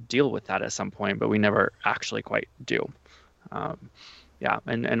was going to deal with that at some point, but we never actually quite do. Yeah,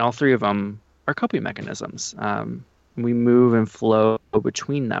 and all three of them are coping mechanisms. We move and flow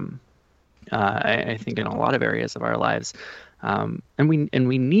between them. I think in a lot of areas of our lives, and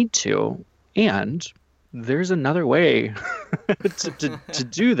we need to. And there's another way to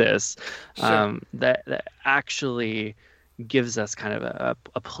do this, Sure. that actually gives us kind of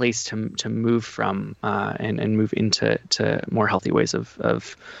a place to move from, and move into more healthy ways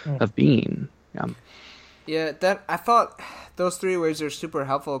of being. Yeah. Yeah, that I thought those three ways are super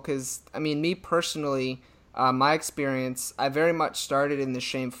helpful because I mean, me personally, my experience, I very much started in the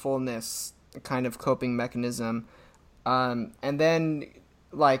shamefulness kind of coping mechanism, and then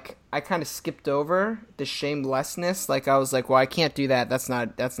like I kind of skipped over the shamelessness. Like I was like, well, I can't do that. That's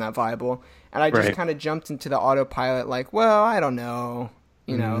not viable. And I just Right. kind of jumped into the autopilot, like, well, I don't know,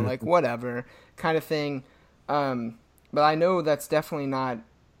 like whatever kind of thing. But I know that's definitely not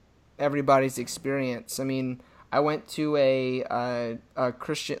everybody's experience. I mean, I went to a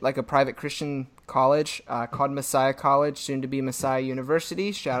Christian, like a private Christian college called Messiah College, soon to be Messiah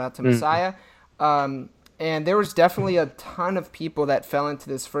University. Shout out to Messiah. And there was definitely a ton of people that fell into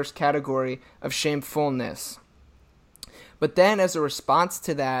this first category of shamefulness. But then, as a response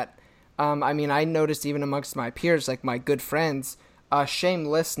to that, I mean, I noticed even amongst my peers, like my good friends,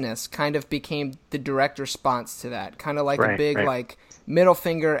 shamelessness kind of became the direct response to that. Kind of like a Right, big, right. like, middle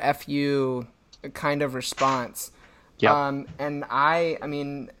finger F you kind of response. Yep. And I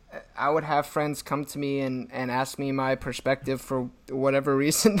mean, I would have friends come to me and ask me my perspective for whatever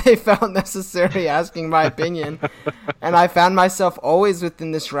reason they found necessary asking my opinion. And I found myself always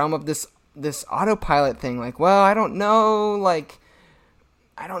within this realm of this autopilot thing. Like, well, I don't know. Like,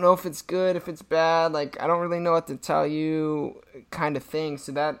 I don't know if it's good, if it's bad. Like, I don't really know what to tell you kind of thing.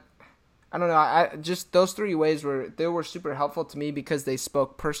 So that, I don't know. I just, those three ways were super helpful to me because they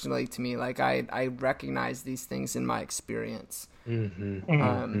spoke personally to me. Like I recognize these things in my experience.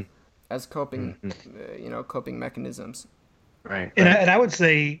 As coping, coping mechanisms. Right. And I would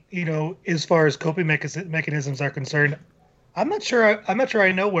say, as far as coping mechanisms are concerned, I'm not sure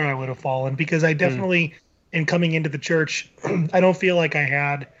I know where I would have fallen because I definitely, in coming into the church, I don't feel like I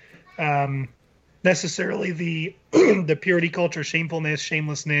had necessarily the the purity culture, shamefulness,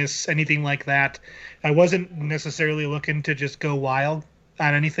 shamelessness, anything like that. I wasn't necessarily looking to just go wild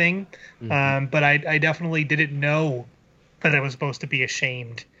on anything, but I definitely didn't know that I was supposed to be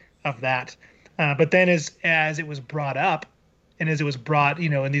ashamed of that. But then as it was brought up, and as it was brought,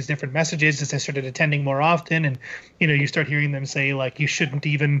 in these different messages, as I started attending more often, and you start hearing them say like you shouldn't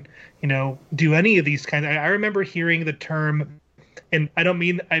even, do any of these kinds. I remember hearing the term, and I don't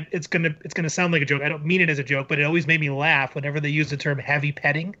mean it's gonna sound like a joke. I don't mean it as a joke, but it always made me laugh whenever they use the term heavy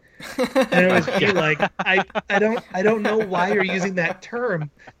petting. And I always feel like I don't know why you're using that term.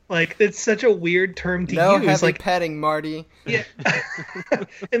 Like it's such a weird term to No use. heavy Like petting, Marty. yeah,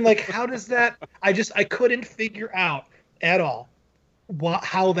 and like how does that? I couldn't figure out at all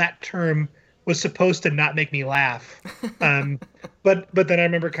how that term was supposed to not make me laugh. But then I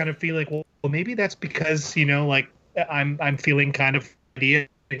remember kind of feeling well maybe that's because like I'm feeling kind of idea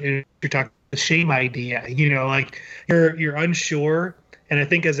you're talking the shame idea, like you're unsure, and I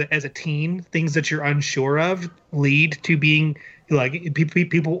think as a teen, things that you're unsure of lead to being like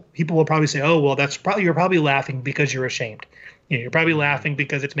people will probably say, oh well, you're probably laughing because you're ashamed. You're probably laughing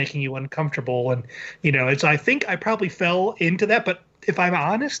because it's making you uncomfortable, and it's. I think I probably fell into that, but if I'm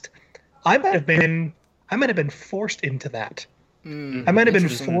honest, I might have been forced into that. I might have been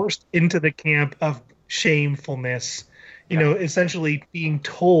forced into the camp of shamefulness, essentially being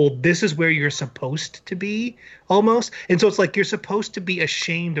told this is where you're supposed to be almost. And so it's like you're supposed to be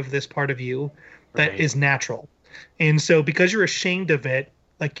ashamed of this part of you that is natural. And so because you're ashamed of it,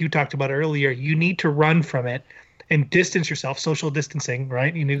 like you talked about earlier, you need to run from it and distance yourself, social distancing,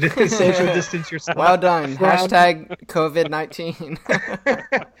 right? You need to social distance yourself. Well done. Hashtag COVID-19.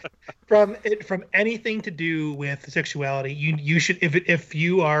 from anything to do with sexuality. You should, if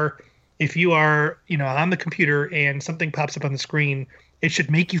you are on the computer and something pops up on the screen, it should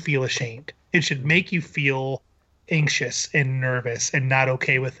make you feel ashamed. It should make you feel anxious and nervous and not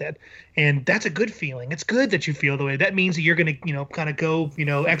okay with it. And that's a good feeling. It's good that you feel the way. That means that you're going to, kind of go,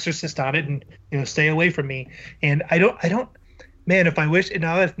 exorcist on it and, stay away from me. And I don't, man, if I wish, and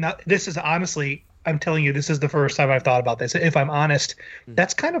now if not, this is honestly, I'm telling you, this is the first time I've thought about this. If I'm honest,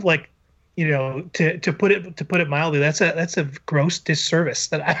 that's kind of like, to put it mildly, that's a gross disservice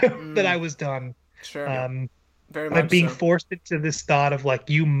that I was done. Sure. Very by much being so. forced into this thought of like,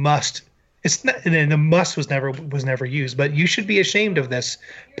 you must, it's not, and the must was never used, but you should be ashamed of this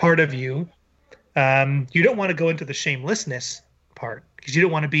part of you. You don't want to go into the shamelessness part because you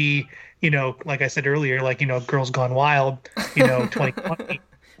don't want to be, like I said earlier, like, Girls Gone Wild, 2020.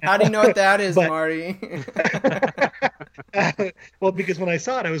 How do you know what that is, But Marty? well, because when I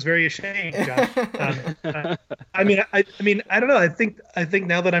saw it, I was very ashamed, Josh. I don't know. I think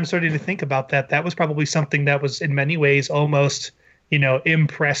now that I'm starting to think about that, that was probably something that was in many ways almost,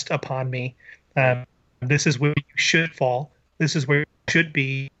 impressed upon me. This is where you should fall. This is where you should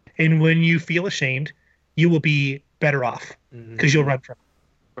be. And when you feel ashamed, you will be better off because you'll run from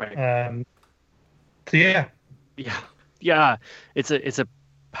it. Right. So yeah. Yeah. It's a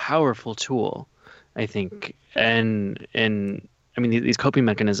powerful tool, I think. And I mean, these coping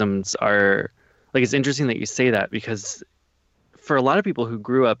mechanisms are, like, it's interesting that you say that, because for a lot of people who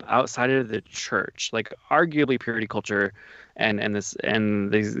grew up outside of the church, like arguably purity culture and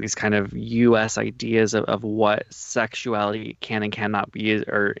these kind of US ideas of what sexuality can and cannot be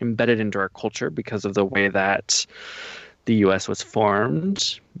are embedded into our culture because of the way that the US was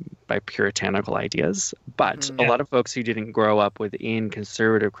formed by puritanical ideas. But a lot of folks who didn't grow up within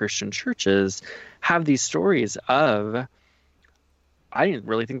conservative Christian churches have these stories of, I didn't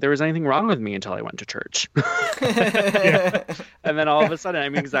really think there was anything wrong with me until I went to church. And then all of a sudden, I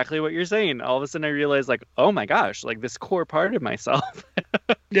mean, exactly what you're saying. All of a sudden I realized, like, oh my gosh, like this core part of myself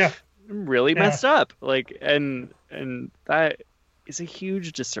really messed up. Like, and that is a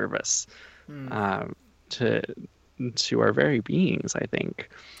huge disservice to our very beings, I think.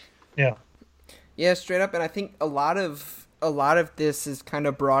 Yeah, straight up. And I think a lot of this is kind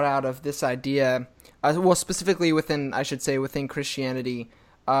of brought out of this idea, well, specifically within Christianity.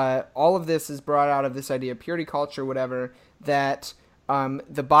 All of this is brought out of this idea of purity culture, whatever, that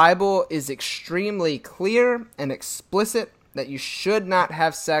the Bible is extremely clear and explicit that you should not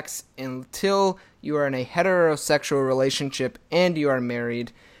have sex until you are in a heterosexual relationship and you are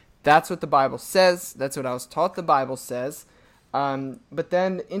married. That's what the Bible says. That's what I was taught the Bible says. But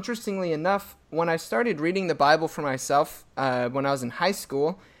then, interestingly enough, when I started reading the Bible for myself when I was in high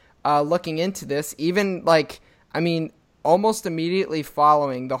school, looking into this, even almost immediately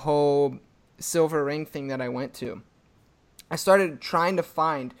following the whole silver ring thing that I went to, I started trying to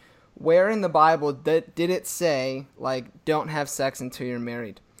find where in the Bible did it say, like, don't have sex until you're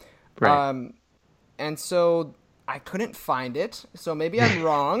married. Right. And so I couldn't find it, so maybe I'm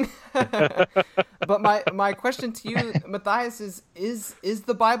wrong. But my question to you, Matthias, is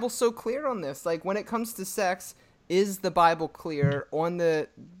the Bible so clear on this? Like, when it comes to sex, is the Bible clear on the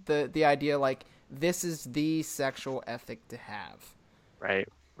idea, like, this is the sexual ethic to have?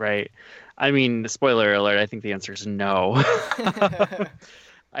 Right. I mean, spoiler alert, I think the answer is no.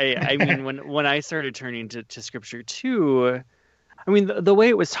 I mean, when I started turning to scripture too, I mean, the way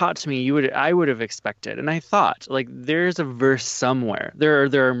it was taught to me, I would have expected, and I thought, like, there's a verse somewhere.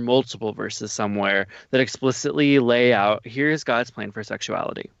 There are multiple verses somewhere that explicitly lay out, here's God's plan for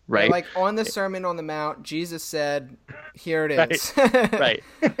sexuality, right? Yeah, like on the Sermon on the Mount, Jesus said, here it is. Right.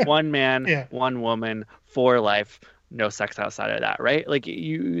 One man, one woman, for life, no sex outside of that, right? Like,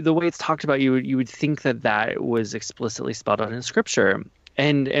 the way it's talked about, you would think that was explicitly spelled out in Scripture.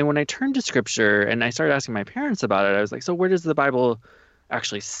 And when I turned to Scripture and I started asking my parents about it, I was like, so where does the Bible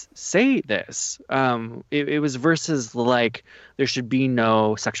actually say this? It was verses like there should be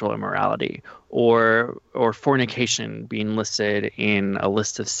no sexual immorality or fornication being listed in a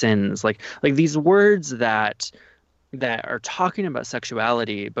list of sins. Like these words that are talking about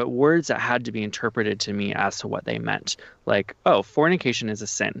sexuality, but words that had to be interpreted to me as to what they meant. Like, oh, fornication is a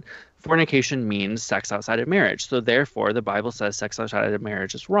sin. Fornication means sex outside of marriage. So therefore, the Bible says sex outside of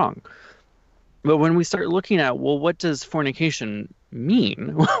marriage is wrong. But when we start looking at, well, what does fornication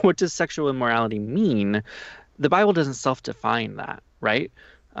mean? What does sexual immorality mean? The Bible doesn't self-define that, right?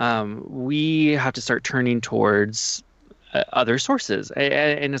 We have to start turning towards other sources.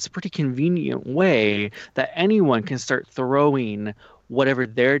 And it's a pretty convenient way that anyone can start throwing whatever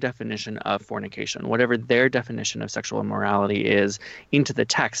their definition of fornication, whatever their definition of sexual immorality is, into the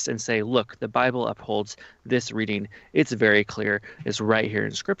text and say, look, the Bible upholds this reading. It's very clear. It's right here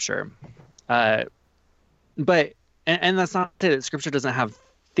in Scripture. But that's not that Scripture doesn't have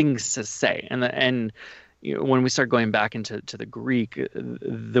things to say. And you know, when we start going back into the Greek,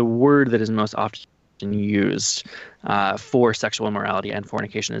 the word that is most often used for sexual immorality and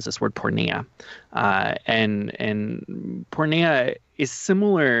fornication is this word porneia. And porneia is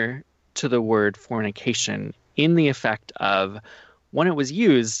similar to the word fornication in the effect of, when it was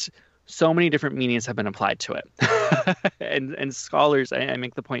used, so many different meanings have been applied to it. and scholars, I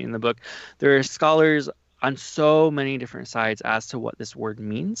make the point in the book, there are scholars on so many different sides as to what this word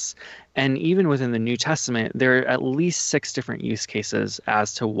means. And even within the New Testament, there are at least 6 different use cases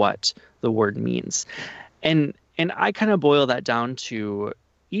as to what the word means. And And I kind of boil that down to,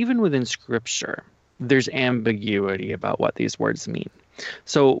 even within scripture, there's ambiguity about what these words mean.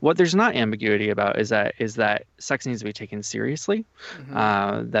 So what there's not ambiguity about is that sex needs to be taken seriously,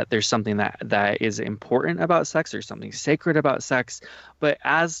 that there's something that is important about sex, there's something sacred about sex. But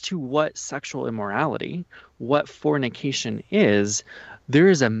as to what sexual immorality, what fornication is, there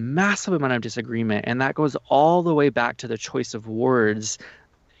is a massive amount of disagreement, and that goes all the way back to the choice of words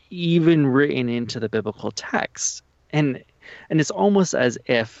even written into the biblical text. And it's almost as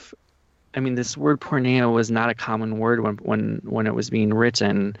if, I mean, this word porneia was not a common word when it was being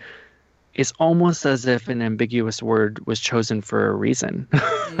written. It's almost as if an ambiguous word was chosen for a reason.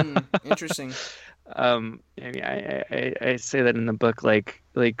 Interesting. I mean, I say that in the book, like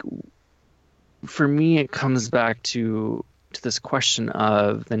for me, it comes back to this question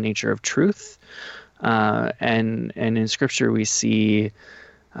of the nature of truth. And in scripture, we see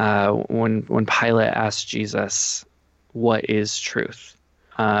when Pilate asked Jesus, "What is truth?"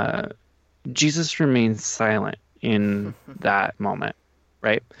 Jesus remains silent in that moment,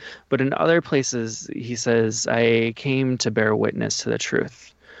 right? But in other places, he says, "I came to bear witness to the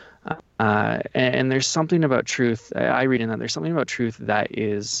truth." And there's something about truth, I read in that, there's something about truth that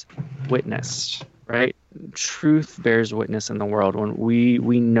is witnessed, right? Truth bears witness in the world when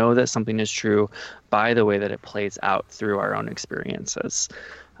we know that something is true by the way that it plays out through our own experiences.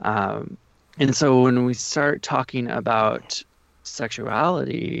 And so when we start talking about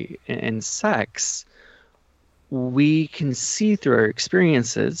sexuality and sex, we can see through our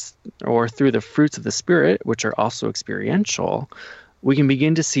experiences or through the fruits of the Spirit, which are also experiential, we can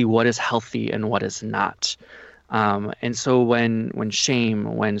begin to see what is healthy and what is not. And so when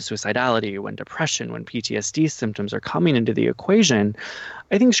shame, when suicidality, when depression, when PTSD symptoms are coming into the equation,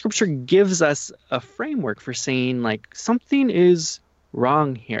 I think Scripture gives us a framework for saying, like, something is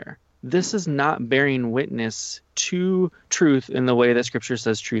wrong here. This is not bearing witness to truth in the way that Scripture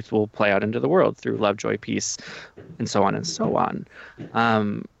says truth will play out into the world through love, joy, peace, and so on and so on.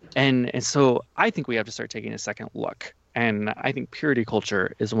 And so I think we have to start taking a second look. And I think purity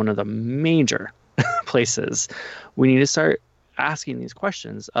culture is one of the major places we need to start asking these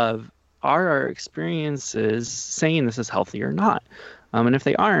questions of, are our experiences saying this is healthy or not? And if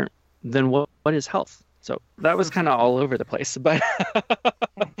they aren't, then what is health? So that was kind of all over the place, but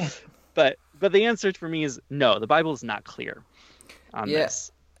but the answer for me is no. The Bible is not clear on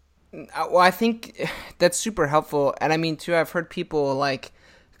this. Well, I think that's super helpful, and I mean too, I've heard people like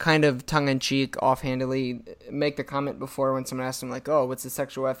kind of tongue-in-cheek, offhandedly make the comment before when someone asks them like, "Oh, what's the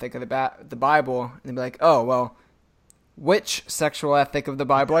sexual ethic of the Bible?" And they'd be like, "Oh, well, which sexual ethic of the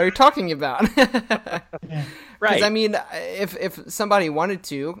Bible are you talking about?" Right. Because I mean, if somebody wanted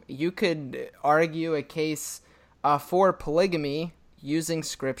to, you could argue a case for polygamy using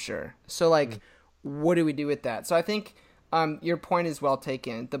Scripture. So, like, what do we do with that? So I think your point is well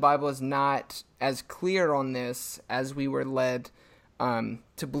taken. The Bible is not as clear on this as we were led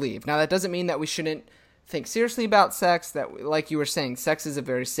to believe. Now, that doesn't mean that we shouldn't think seriously about sex. That, like you were saying, sex is a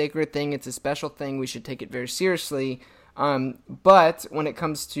very sacred thing. It's a special thing. We should take it very seriously. But when it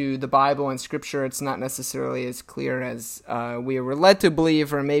comes to the Bible and Scripture, it's not necessarily as clear as we were led to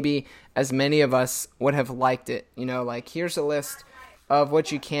believe, or maybe as many of us would have liked it. You know, like, here's a list of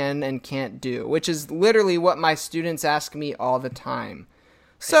what you can and can't do, which is literally what my students ask me all the time.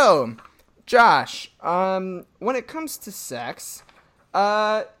 So, Josh, when it comes to sex,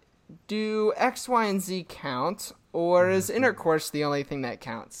 do X, Y, and Z count, or is intercourse the only thing that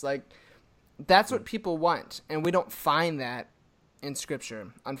counts? Like, that's what people want, and we don't find that in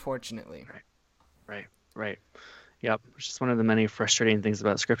Scripture, unfortunately. Right. Yep, which is one of the many frustrating things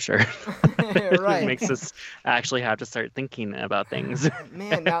about Scripture. Right. It makes us actually have to start thinking about things.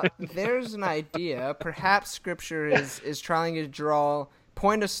 Man, now, there's an idea. Perhaps Scripture is trying to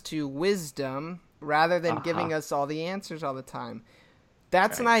point us to wisdom rather than giving us all the answers all the time.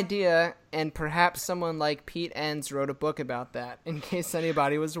 That's an idea, and perhaps someone like Pete Enns wrote a book about that, in case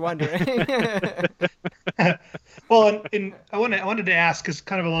anybody was wondering. Well, and I wanted to ask, because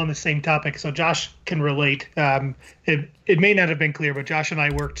kind of along the same topic, so Josh can relate. It may not have been clear, but Josh and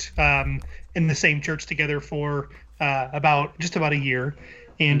I worked in the same church together for about a year,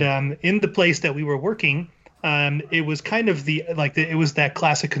 and in the place that we were working, it was kind of it was that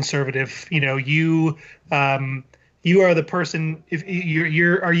classic conservative. You know, you are the person, if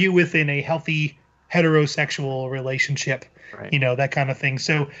are you within a healthy heterosexual relationship, right? You know, that kind of thing.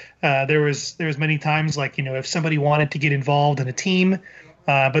 So there was many times, like, you know, if somebody wanted to get involved in a team,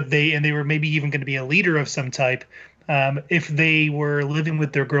 but they were maybe even going to be a leader of some type, if they were living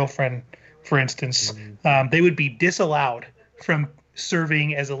with their girlfriend, for instance, they would be disallowed from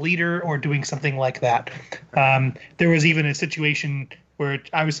serving as a leader or doing something like that. There was even a situation where,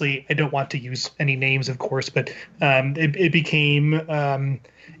 obviously, I don't want to use any names, of course, but it became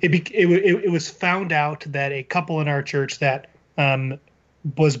it was found out that a couple in our church that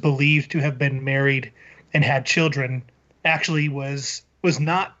was believed to have been married and had children actually was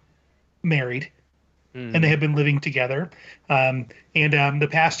not married, and they had been living together. The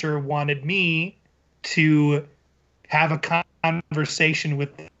pastor wanted me to have a conversation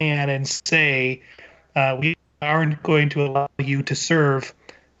with the man and say, we aren't going to allow you to serve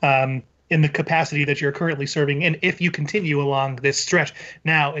in the capacity that you're currently serving, and if you continue along this stretch.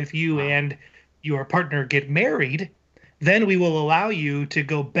 Now, if you and your partner get married, then we will allow you to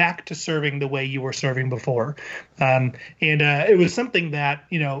go back to serving the way you were serving before. It was something that,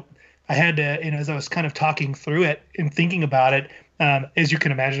 I had to, as I was kind of talking through it and thinking about it, as you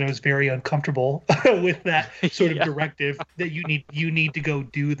can imagine, I was very uncomfortable with that sort of directive that you need to go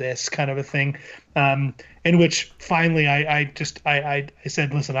do this kind of a thing. In which finally I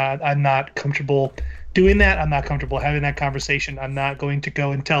said, listen, I'm not comfortable doing that. I'm not comfortable having that conversation. I'm not going to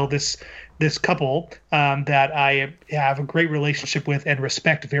go and tell this couple that I have a great relationship with and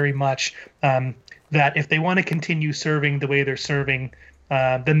respect very much, that if they want to continue serving the way they're serving,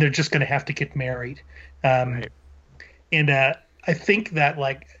 then they're just going to have to get married. Right. And I think that,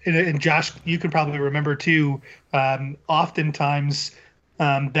 like, and Josh, you can probably remember too, oftentimes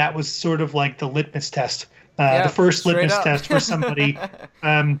that was sort of like the litmus test, the first litmus test for somebody.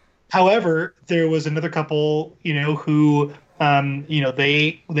 However, there was another couple, who,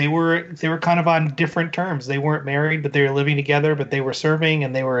 they were kind of on different terms. They weren't married, but they were living together, but they were serving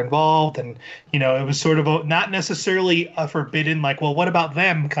and they were involved. And, it was sort of not necessarily a forbidden, like, well, what about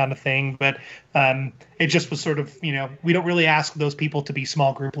them kind of thing. But it just was sort of, we don't really ask those people to be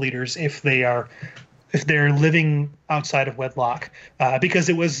small group leaders if they're living outside of wedlock, because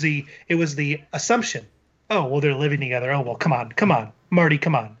it was the assumption. Oh, well, they're living together. Oh, well, come on, Marty,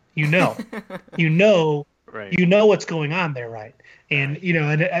 come on. Right. What's going on there, right? And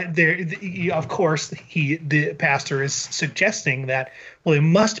of course, the pastor is suggesting that, well, they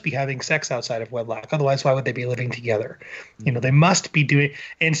must be having sex outside of wedlock, otherwise why would they be living together? They must be doing.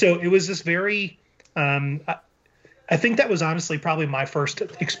 And so it was this very, I think that was honestly probably my first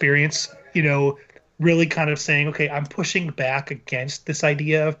experience, really kind of saying, okay, I'm pushing back against this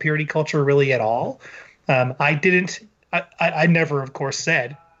idea of purity culture really at all. I never, of course,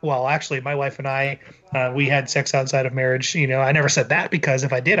 said, well, actually, my wife and I, we had sex outside of marriage. I never said that, because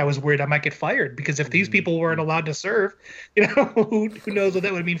if I did, I was worried I might get fired, because if these people weren't allowed to serve, who knows what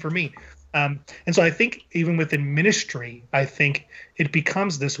that would mean for me. And so I think even within ministry, I think it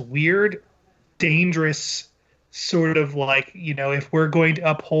becomes this weird, dangerous sort of like, if we're going to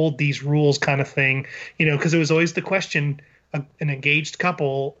uphold these rules kind of thing, because it was always the question, an engaged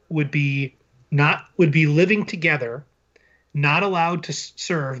couple would be living together, not allowed to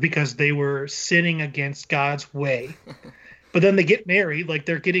serve because they were sinning against God's way. But then they get married, like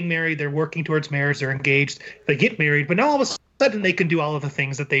they're getting married, they're working towards marriage, they're engaged, they get married, but now all of a sudden they can do all of the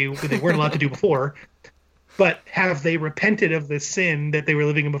things that they weren't allowed to do before. But have they repented of the sin that they were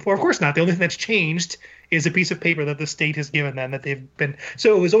living in before? Of course not. The only thing that's changed is a piece of paper that the state has given them that they've been.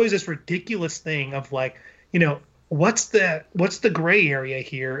 So it was always this ridiculous thing of like, what's the gray area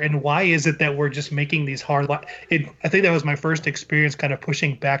here, and why is it that we're just making these hard? I think that was my first experience, kind of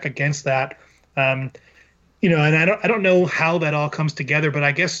pushing back against that. And I don't know how that all comes together, but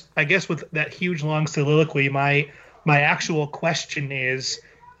I guess with that huge long soliloquy, my actual question is,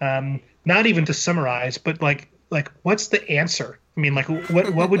 not even to summarize, but like what's the answer? I mean, like,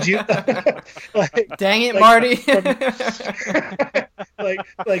 what would you? Dang it, Marty!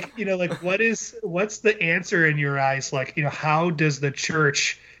 What's the answer in your eyes? Like, how does the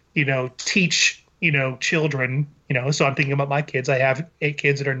church, teach, children? So I'm thinking about my kids. I have 8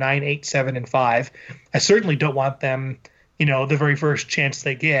 kids that are 9, 8, 7, and 5. I certainly don't want them, the very first chance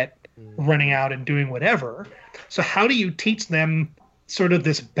they get, running out and doing whatever. So how do you teach them sort of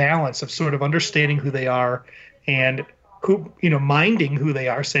this balance of sort of understanding who they are and who, minding who they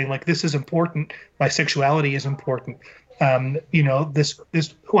are, saying like, this is important. My sexuality is important. This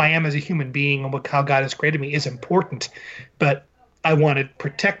who I am as a human being and how God has created me is important, but I want to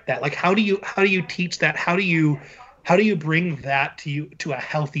protect that. Like, how do you teach that? How do you bring that to a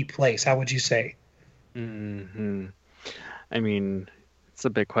healthy place? How would you say? Mm-hmm. I mean, it's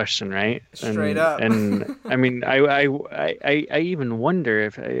a big question, right? Straight up. And I mean, I even wonder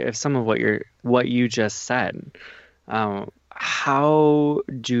if some of what you just said, how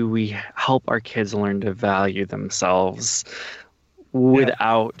do we help our kids learn to value themselves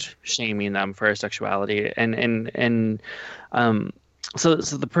without shaming them for their sexuality? And So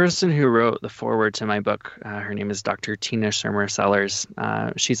the person who wrote the foreword to my book, her name is Dr. Tina Shermer Sellers.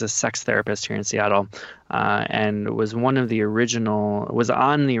 She's a sex therapist here in Seattle, and was on the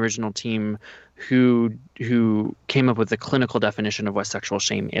original team who came up with the clinical definition of what sexual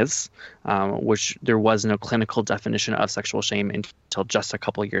shame is, which there was no clinical definition of sexual shame until just a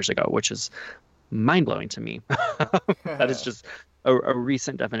couple years ago, which is mind-blowing to me. That is just a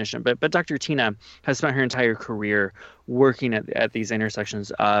recent definition. But Dr. Tina has spent her entire career working at these intersections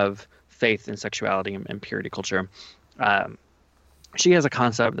of faith and sexuality and purity culture. She has a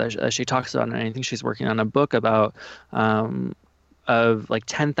concept that she talks about, and I think she's working on a book about, of like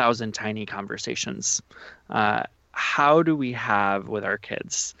 10,000 tiny conversations. How do we have with our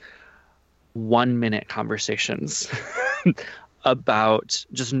kids 1-minute conversations about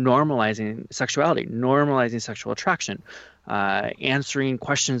just normalizing sexuality, normalizing sexual attraction, answering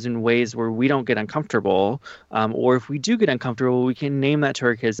questions in ways where we don't get uncomfortable, or if we do get uncomfortable, we can name that to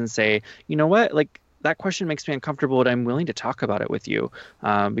our kids and say, you know what, like that question makes me uncomfortable, but I'm willing to talk about it with you,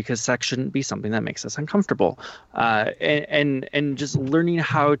 because sex shouldn't be something that makes us uncomfortable, and just learning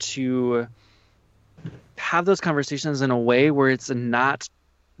how to have those conversations in a way where it's not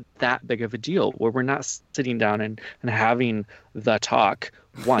that big of a deal, where we're not sitting down and having the talk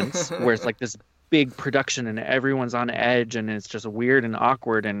once where it's like this big production and everyone's on edge and it's just weird and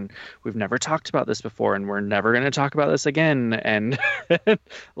awkward and we've never talked about this before and we're never going to talk about this again. And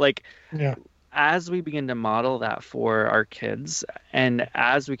like, Yeah. as we begin to model that for our kids, and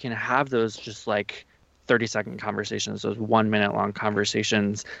as we can have those just like 30-second conversations, those 1-minute long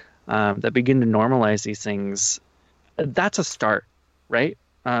conversations, that begin to normalize these things, that's a start, right?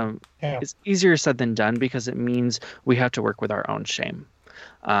 It's easier said than done because it means we have to work with our own shame.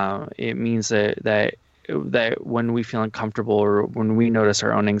 It means that when we feel uncomfortable or when we notice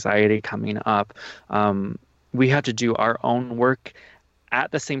our own anxiety coming up, we have to do our own work at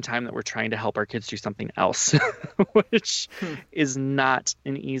the same time that we're trying to help our kids do something else, which is not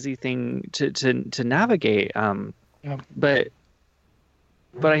an easy thing to navigate. But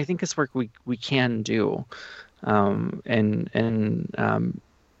I think it's work we can do. And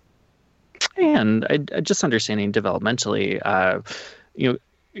just understanding developmentally,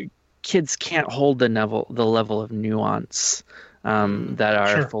 kids can't hold the level of nuance that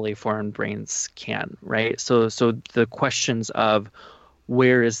our fully formed brains can, right? So the questions of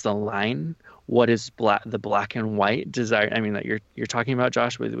where is the line? What is the black and white desire? I mean, that you're talking about,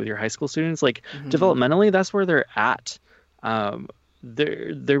 Josh, with your high school students, like developmentally, that's where they're at.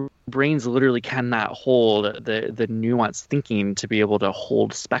 Their brains literally cannot hold the nuanced thinking to be able to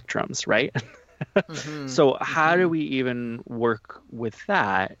hold spectrums, right? So how do we even work with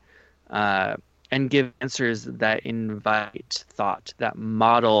that and give answers that invite thought, that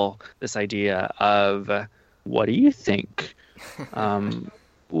model this idea of what do you think? I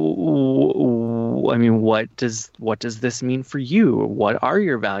mean, what does this mean for you? What are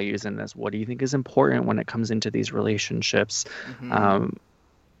your values in this? What do you think is important when it comes into these relationships?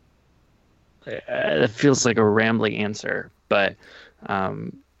 It feels like a rambling answer, but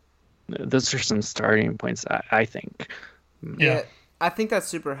those are some starting points, I think. Yeah, I think that's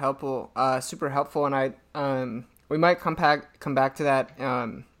super helpful. And we might come back to that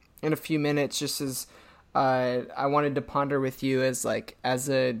in a few minutes. Just as I wanted to ponder with you as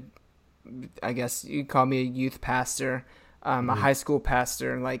a, I guess you'd call me a youth pastor, a high school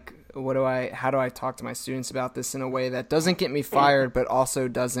pastor. Like, how do I talk to my students about this in a way that doesn't get me fired, but also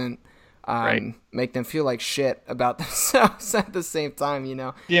doesn't make them feel like shit about themselves at the same time,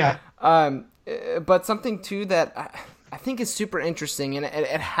 Yeah. But something too that I think is super interesting, and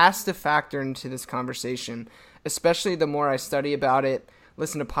it has to factor into this conversation, especially the more I study about it,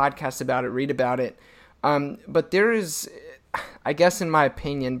 listen to podcasts about it, read about it. But there is, I guess in my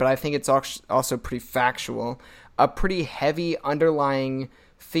opinion, but I think it's also pretty factual, a pretty heavy underlying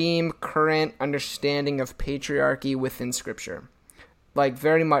theme, current understanding of patriarchy within Scripture. Like,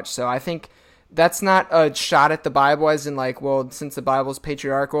 very much so. I think that's not a shot at the Bible as in like, well, since the Bible's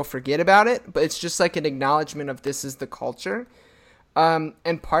patriarchal, forget about it. But it's just like an acknowledgement of this is the culture.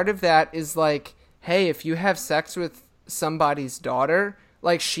 And part of that is like, hey, if you have sex with somebody's daughter,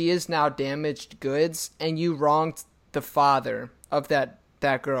 like, she is now damaged goods and you wronged the father of that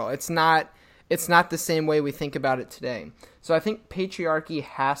girl. It's not the same way we think about it today. So I think patriarchy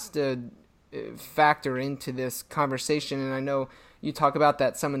has to factor into this conversation. And I know you talk about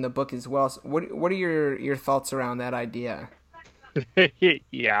that some in the book as well. So what are your thoughts around that idea?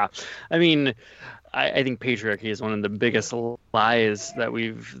 Yeah, I mean, I think patriarchy is one of the biggest lies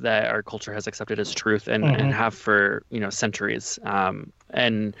that our culture has accepted as truth and have for centuries.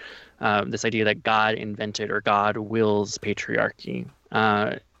 And this idea that God invented or God wills patriarchy.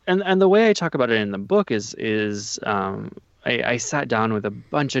 And the way I talk about it in the book is I sat down with a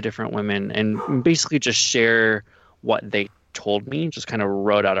bunch of different women and basically just share what they told me, just kind of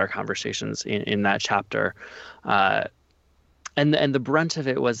wrote out our conversations in that chapter. And the brunt of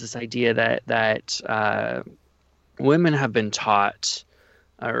it was this idea that women have been taught,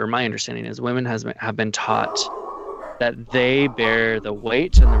 or my understanding is women have been taught that they bear the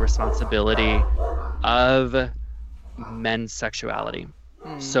weight and the responsibility of men's sexuality.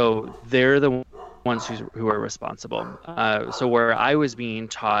 So they're the ones who are responsible. So where I was being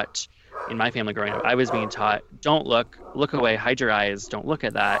taught in my family growing up, I was being taught, don't look away, hide your eyes, don't look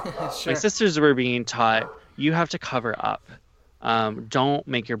at that. Sure. My sisters were being taught, you have to cover up. Don't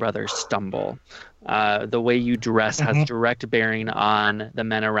make your brother stumble. The way you dress has direct bearing on the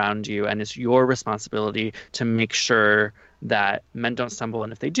men around you, and it's your responsibility to make sure that men don't stumble,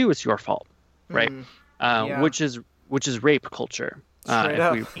 and if they do, it's your fault, right? Yeah. Which is rape culture. Straight If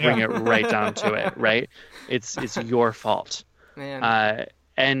up. we bring it right down to it, right? It's your fault. Man.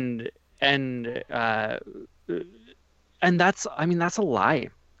 And that's, I mean, that's a lie.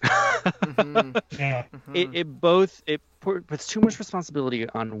 Yeah. It puts too much responsibility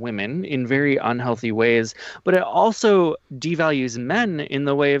on women in very unhealthy ways, but it also devalues men in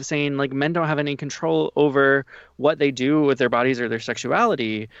the way of saying, like, men don't have any control over what they do with their bodies or their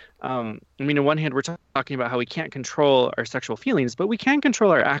sexuality. I mean, on one hand, we're talking about how we can't control our sexual feelings, but we can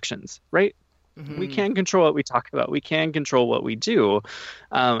control our actions, right? We can control what we talk about. We can control what we do.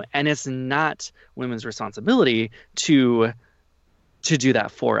 And it's not women's responsibility to do that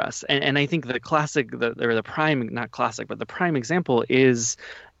for us. And I think the prime example is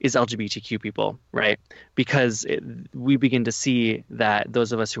LGBTQ people, right? Because we begin to see that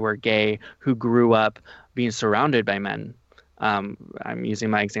those of us who are gay, who grew up being surrounded by men, I'm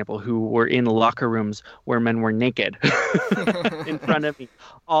using my example, who were in locker rooms where men were naked in front of me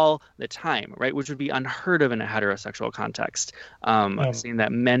all the time, right? Which would be unheard of in a heterosexual context. Saying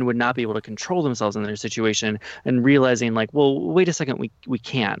that men would not be able to control themselves in their situation, and realizing, like, well, wait a second, we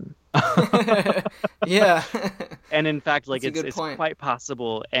can. Yeah. And in fact, like, That's it's quite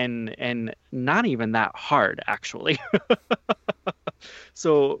possible and not even that hard, actually.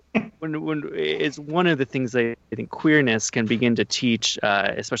 So when it's one of the things I think queerness can begin to teach,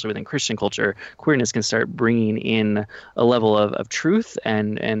 especially within Christian culture, queerness can start bringing in a level of truth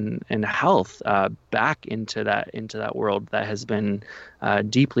and health back into that world that has been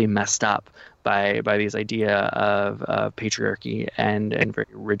deeply messed up by these idea of patriarchy and very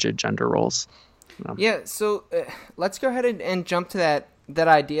rigid gender roles. Yeah, so let's go ahead and jump to that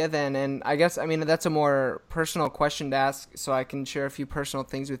idea then. And I guess, I mean, that's a more personal question to ask, so I can share a few personal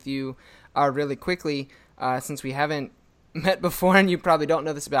things with you really quickly, since we haven't met before and you probably don't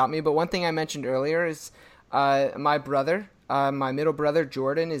know this about me. But one thing I mentioned earlier is my brother, my middle brother,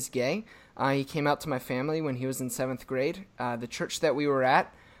 Jordan, is gay. He came out to my family when he was in 7th grade. The church that we were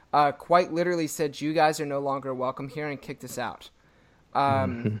at quite literally said, "You guys are no longer welcome here," and kicked us out.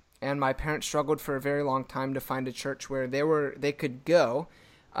 And my parents struggled for a very long time to find a church where they could go.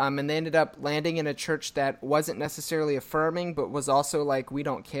 And they ended up landing in a church that wasn't necessarily affirming, but was also like, we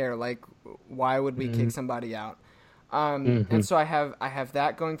don't care. Like, why would we kick somebody out? And so I have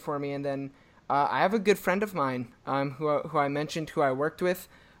that going for me. And then I have a good friend of mine who I mentioned, who I worked with,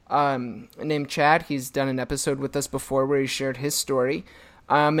 named Chad. He's done an episode with us before where he shared his story.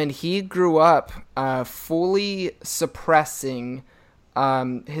 And he grew up fully suppressing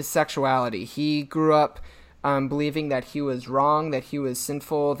his sexuality. He grew up believing that he was wrong, that he was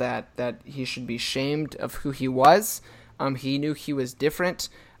sinful, that he should be shamed of who he was. He knew he was different.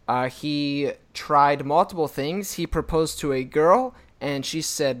 He tried multiple things. He proposed to a girl, and she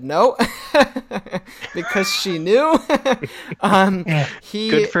said no because she knew.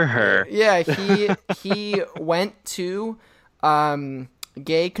 Good for her. Yeah, he went to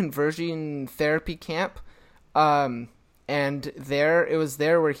gay conversion therapy camp. And it was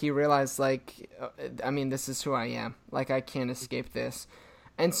there where he realized, like, I mean, this is who I am. Like, I can't escape this.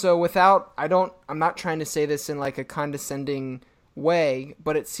 And so I'm not trying to say this in like a condescending way,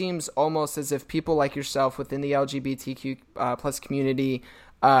 but it seems almost as if people like yourself within the LGBTQ plus community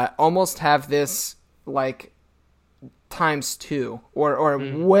almost have this like times 2 or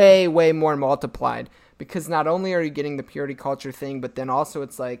way, way more multiplied, because not only are you getting the purity culture thing, but then also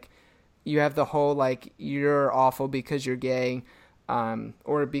it's like, you have the whole, like, you're awful because you're gay,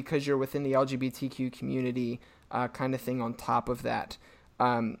 or because you're within the LGBTQ community kind of thing on top of that.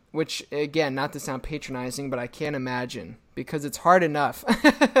 Which, again, not to sound patronizing, but I can't imagine, because it's hard enough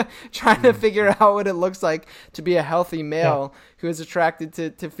trying to figure out what it looks like to be a healthy male who is attracted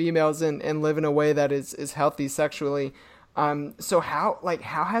to females and live in a way that is healthy sexually. So how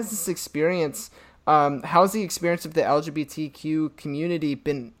has this experience, how has the experience of the LGBTQ community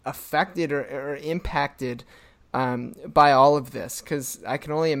been affected or impacted by all of this? Because I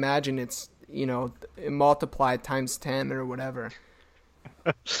can only imagine it's, multiplied times 10 or whatever.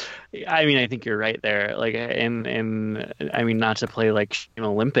 I mean, I think you're right there. Like, and I mean, not to play like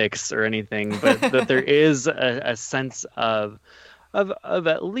Olympics or anything, but that there is a sense of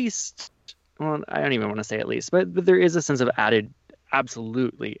at least, well, I don't even want to say at least, but there is a sense of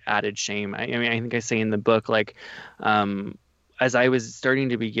absolutely added shame. I mean, I think I say in the book, like, as I was starting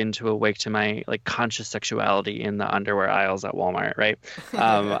to begin to awake to my like conscious sexuality in the underwear aisles at Walmart, right?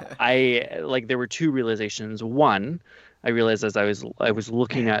 There were two realizations. One, I realized as I was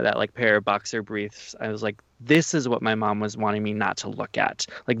looking at that like pair of boxer briefs, I was like, this is what my mom was wanting me not to look at.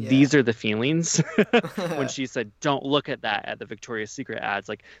 Like, these are the feelings when she said, don't look at that at the Victoria's Secret ads.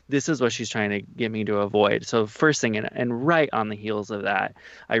 Like, this is what she's trying to get me to avoid. So first thing, and right on the heels of that,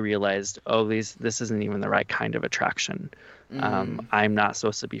 I realized, this isn't even the right kind of attraction. I'm not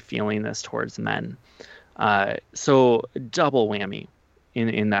supposed to be feeling this towards men. So double whammy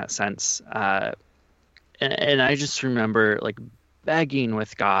in that sense. And I just remember like begging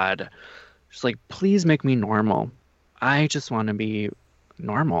with God, just like, please make me normal. I just want to be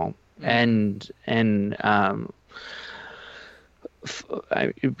normal. And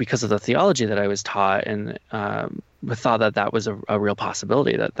because of the theology that I was taught, and thought that was a real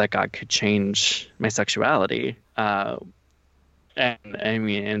possibility, that God could change my sexuality. And I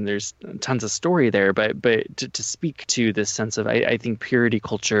mean, and there's tons of story there, but to speak to this sense of, I think purity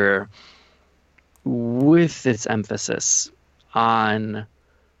culture, with its emphasis on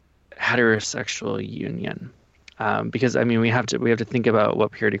heterosexual union, because I mean we have to think about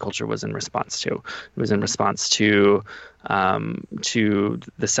what purity culture was in response to. It was in response to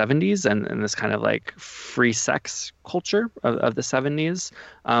the 70s and this kind of like free sex culture of the 70s,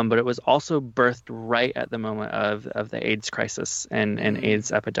 but it was also birthed right at the moment of the AIDS crisis and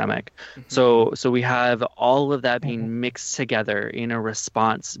AIDS epidemic. So we have all of that being mixed together in a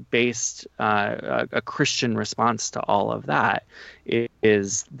response based, a Christian response to all of that.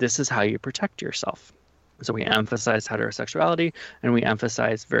 This is how you protect yourself. So we emphasize heterosexuality, and we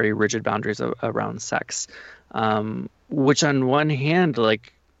emphasize very rigid boundaries around sex, which on one hand,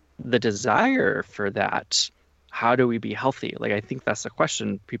 like the desire for that, how do we be healthy? Like, I think that's the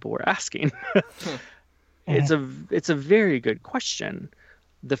question people were asking. It's a very good question.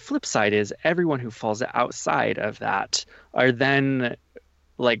 The flip side is everyone who falls outside of that are then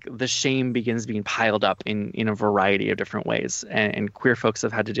like the shame begins being piled up in a variety of different ways, and queer folks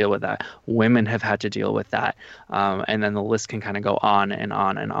have had to deal with that. Women have had to deal with that, and then the list can kind of go on and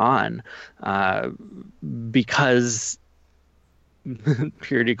on and on, because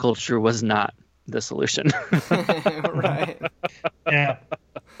purity culture was not the solution. Right. Yeah.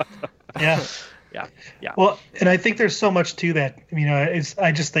 Yeah. Well, and I think there's so much to that.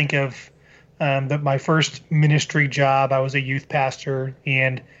 I just think of that my first ministry job, I was a youth pastor,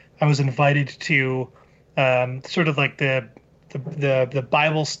 and I was invited to sort of like the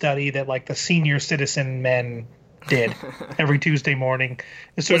Bible study that like the senior citizen men did every Tuesday morning.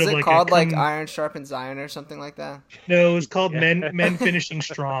 It's sort was of it like called like Iron Sharpens Iron or something like that? No, it was called Men Finishing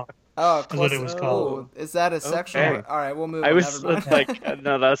Strong. Oh, is what it was called. Is that a sexual? Okay. All right, we'll move on. I was Never mind. like,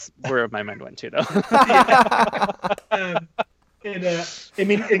 no, that's where my mind went to, though.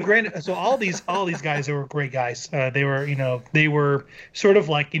 And granted, so all these guys, they were great guys. They were sort of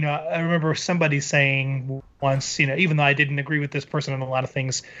like, I remember somebody saying once, even though I didn't agree with this person on a lot of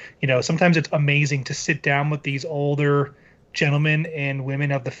things, sometimes it's amazing to sit down with these older gentlemen and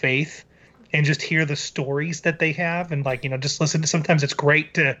women of the faith and just hear the stories that they have, and like, just listen to. Sometimes it's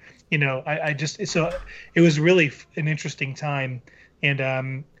great to, so it was really an interesting time,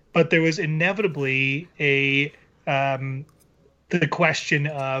 and but there was inevitably the question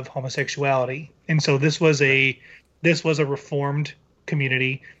of homosexuality, and so this was a reformed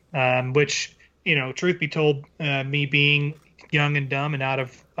community, which, truth be told, me being young and dumb and out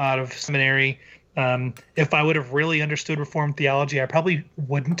of seminary, if I would have really understood Reformed theology, I probably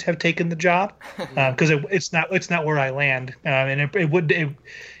wouldn't have taken the job, because it's not where I land, and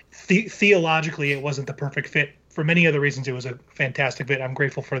theologically it wasn't the perfect fit. For many other reasons, it was a fantastic fit. I'm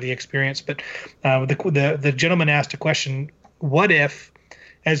grateful for the experience, but the gentleman asked a question: what if,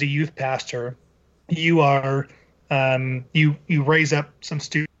 as a youth pastor, you are you raise up some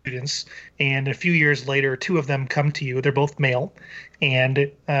students, and a few years later, two of them come to you. They're both male,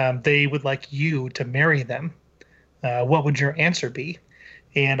 and they would like you to marry them. What would your answer be?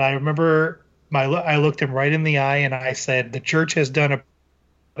 And I remember I looked him right in the eye, and I said, "The church has done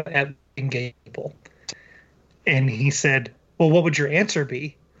at gay people." And he said, well, what would your answer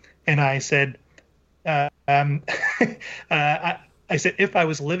be? And I said, uh, um, I said, if I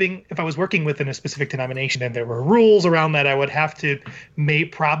was working within a specific denomination and there were rules around that, I would have to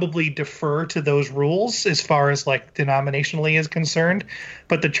probably defer to those rules as far as like denominationally is concerned.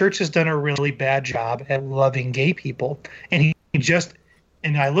 But the church has done a really bad job at loving gay people. And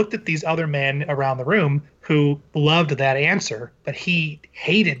and I looked at these other men around the room who loved that answer, but he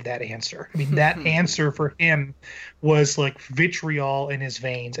hated that answer. I mean, that answer for him was like vitriol in his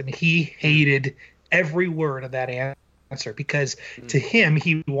veins. I mean, he hated every word of that answer because to him,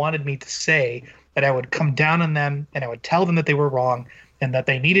 he wanted me to say that I would come down on them and I would tell them that they were wrong and that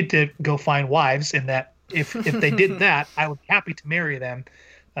they needed to go find wives, and that if they did that, I would be happy to marry them.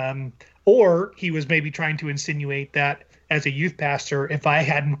 Or he was maybe trying to insinuate that as a youth pastor, if I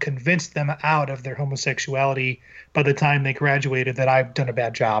hadn't convinced them out of their homosexuality by the time they graduated, that I've done a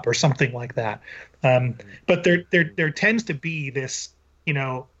bad job or something like that. But there tends to be this,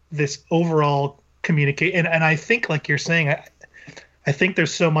 this overall communication. And I think, like you're saying, I think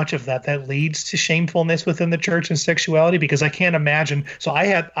there's so much of that leads to shamefulness within the church and sexuality, because I can't imagine. So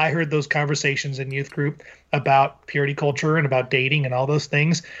I heard those conversations in youth group about purity culture and about dating and all those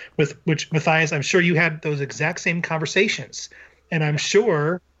things, with which, Matthias, I'm sure you had those exact same conversations. And I'm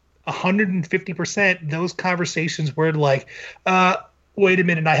sure 150% those conversations were like, wait a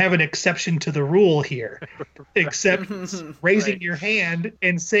minute, I have an exception to the rule here. Except raising your hand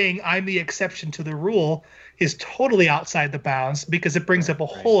and saying I'm the exception to the rule is totally outside the bounds, because it brings up a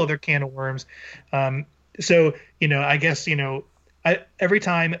whole other can of worms. So, I guess, every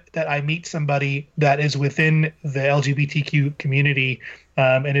time that I meet somebody that is within the LGBTQ community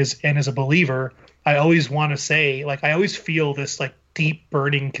and is a believer, I always want to say, like, I always feel this like deep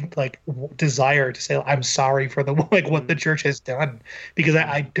burning desire to say I'm sorry for what the church has done, because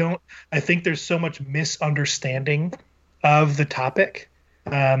I think there's so much misunderstanding of the topic,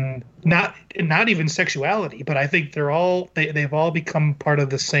 not even sexuality, but I think they've all become part of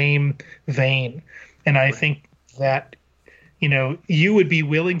the same vein. And I think that you would be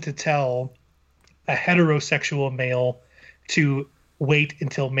willing to tell a heterosexual male to wait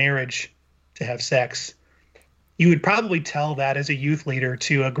until marriage to have sex. You would probably tell that as a youth leader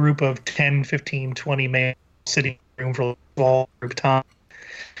to a group of 10, 15, 20 males sitting in a room for a small group of time.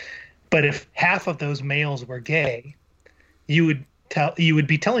 But if half of those males were gay, you would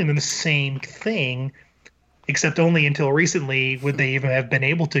be telling them the same thing, except only until recently would they even have been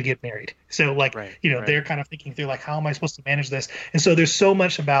able to get married. So they're kind of thinking through, like, how am I supposed to manage this? And so there's so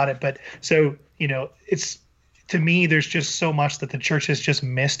much about it. But so, it's, to me, there's just so much that the church has just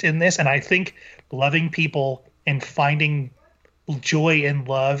missed in this. And I think loving people and finding joy and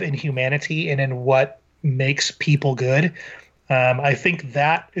love in humanity and in what makes people good, I think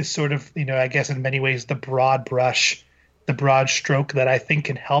that is sort of, I guess in many ways the broad stroke that I think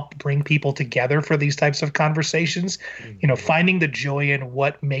can help bring people together for these types of conversations. Finding the joy in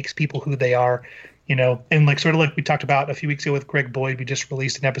what makes people who they are, and like sort of like we talked about a few weeks ago with Greg Boyd. We just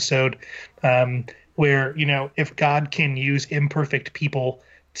released an episode where, if God can use imperfect people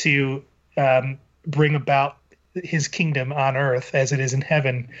to bring about his kingdom on earth as it is in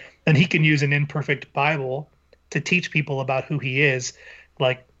heaven, then he can use an imperfect Bible to teach people about who he is.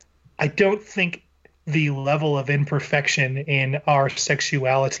 Like, I don't think the level of imperfection in our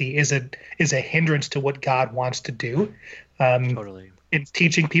sexuality is a hindrance to what God wants to do. Totally. In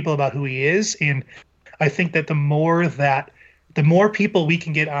teaching people about who he is. And I think that the more people we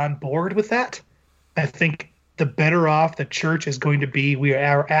can get on board with that, I think the better off the church is going to be. We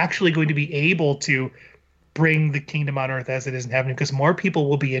are actually going to be able to bring the kingdom on earth as it is in heaven, because more people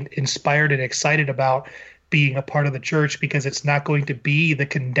will be inspired and excited about being a part of the church, because it's not going to be the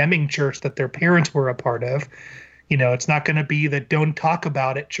condemning church that their parents were a part of. It's not going to be the don't talk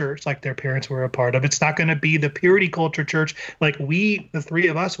about it church like their parents were a part of. It's not going to be the purity culture church like the three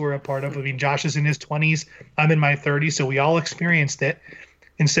of us were a part of. I mean, Josh is in his 20s, I'm in my 30s, so we all experienced it.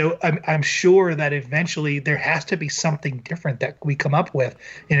 And so I'm sure that eventually there has to be something different that we come up with,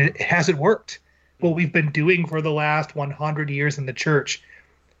 and it hasn't worked. What we've been doing for the last 100 years in the church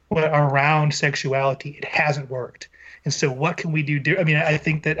around sexuality, it hasn't worked. And so what can we do? I mean, I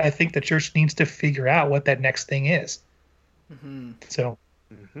think the church needs to figure out what that next thing is. Mm-hmm. So.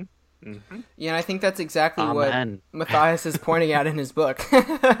 Mm-hmm. Mm-hmm. Yeah, and I think that's exactly what Matthias is pointing out in his book.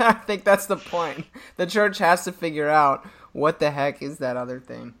 I think that's the point. The church has to figure out what the heck is that other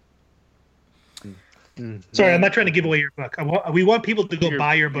thing. Mm-hmm. Sorry, I'm not trying to give away your book. We want people to go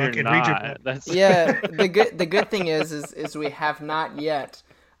buy your book and read your book. Yeah, the good thing is we have not yet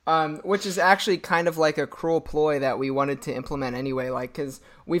Which is actually kind of like a cruel ploy that we wanted to implement anyway. Like, because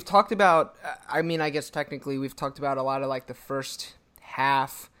we've talked about, I mean, I guess technically we've talked about a lot of like the first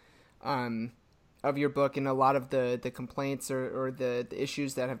half of your book and a lot of the complaints or the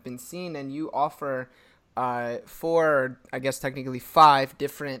issues that have been seen. And you offer four, I guess technically five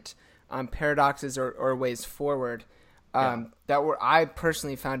different paradoxes or ways forward that I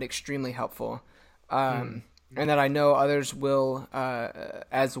personally found extremely helpful. And that I know others will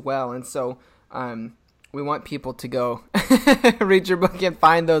as well. And so we want people to go read your book and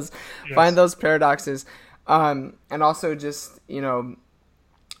find those paradoxes. And also just,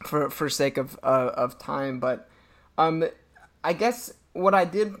 for sake of time. But I guess what I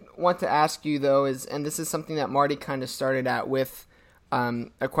did want to ask you, though, is, and this is something that Marty kind of started at with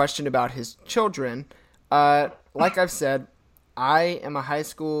a question about his children. Like I've said, I am a high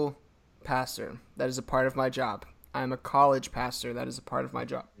school pastor. That is a part of my job. I'm a college pastor. That is a part of my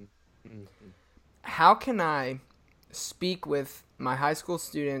job. How can I speak with my high school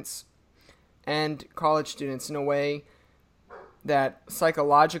students and college students in a way that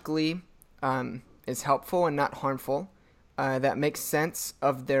psychologically is helpful and not harmful, that makes sense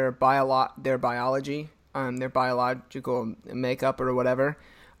of their biology, their biological makeup or whatever,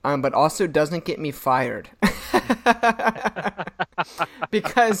 but also doesn't get me fired?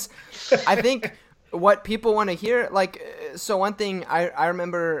 Because I think what people want to hear, like, so one thing I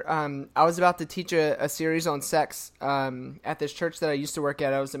remember, I was about to teach a series on sex at this church that I used to work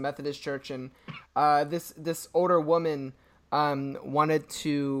at. I was a Methodist church, and this older woman wanted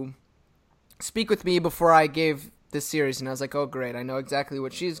to speak with me before I gave this series, and I was like, oh great, I know exactly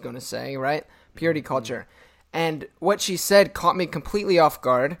what she's going to say, right? Purity culture. And what she said caught me completely off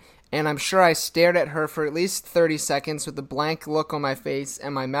guard, and I'm sure I stared at her for at least 30 seconds with a blank look on my face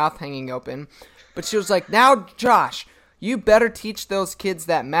and my mouth hanging open. But she was like, now, Josh, you better teach those kids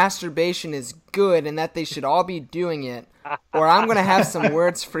that masturbation is good and that they should all be doing it, or I'm going to have some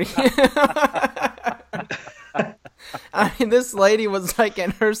words for you. I mean, this lady was like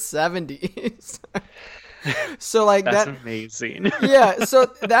in her 70s. So like that's amazing. Yeah, so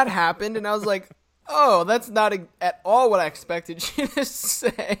that happened, and I was like, oh, that's not at all what I expected you to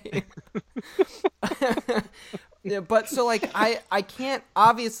say. Yeah, but so like I can't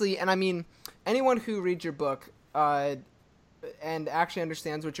obviously, and I mean anyone who reads your book and actually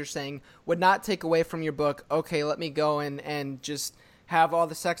understands what you're saying would not take away from your book, okay, let me go and just have all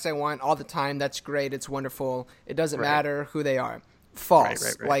the sex I want all the time. That's great. It's wonderful. It doesn't matter who they are.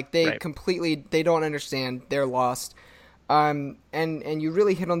 False. Right. Like they completely, they don't understand. They're lost. And you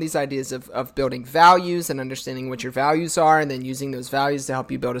really hit on these ideas of building values and understanding what your values are, and then using those values to help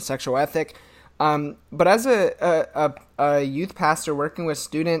you build a sexual ethic. But as a youth pastor working with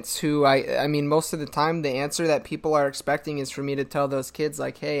students who I mean, most of the time the answer that people are expecting is for me to tell those kids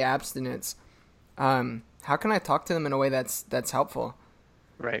like, hey, abstinence. How can I talk to them in a way that's helpful?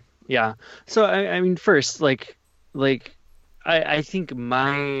 Right. Yeah. So I mean, first, I think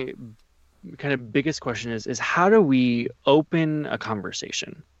my kind of biggest question is how do we open a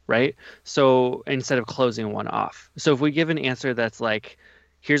conversation, right? So instead of closing one off. So if we give an answer that's like,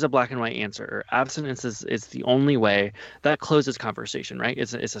 here's a black and white answer, or abstinence is the only way, that closes conversation, right?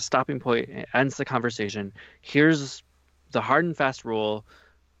 It's a stopping point. It ends the conversation. Here's the hard and fast rule.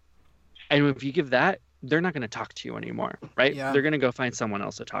 And if you give that, they're not going to talk to you anymore, right? Yeah. They're going to go find someone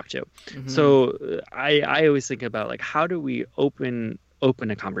else to talk to. Mm-hmm. So I always think about like, how do we open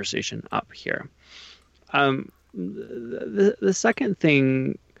a conversation up here? The second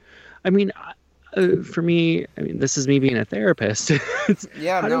thing, I mean, for me, I mean, this is me being a therapist.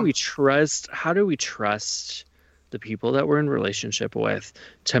 How do we trust the people that we're in relationship with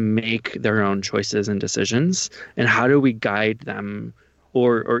to make their own choices and decisions? And how do we guide them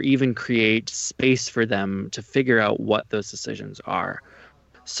or even create space for them to figure out what those decisions are?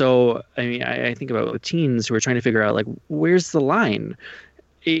 So, I mean, I think about with teens who are trying to figure out, like, where's the line?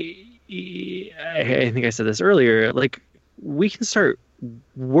 I think I said this earlier, like, we can start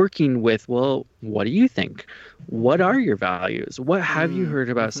working with, well, what do you think? What are your values? What have you heard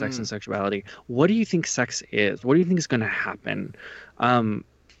about sex and sexuality? What do you think sex is? What do you think is going to happen?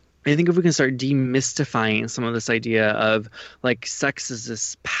 I think if we can start demystifying some of this idea of like sex is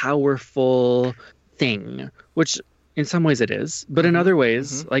this powerful thing, which in some ways it is, but in other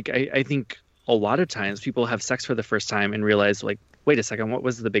ways, like I think a lot of times people have sex for the first time and realize like, wait a second, what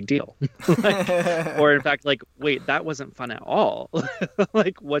was the big deal? Or in fact, like, wait, that wasn't fun at all.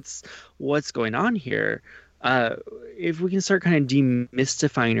 Like, what's going on here? If we can start kind of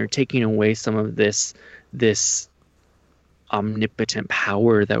demystifying or taking away some of this omnipotent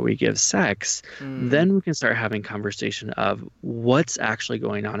power that we give sex, then we can start having conversation of what's actually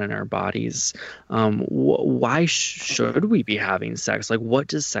going on in our bodies. Why should we be having sex? Like, what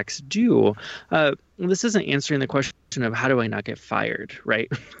does sex do? This isn't answering the question of how do I not get fired, right?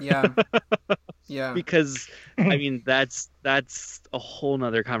 Yeah. Yeah. Because I mean, that's a whole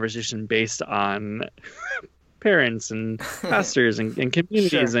nother conversation based on parents and pastors and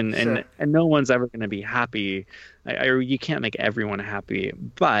communities, Sure. and no one's ever going to be happy. You can't make everyone happy,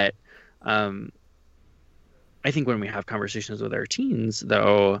 but I think when we have conversations with our teens,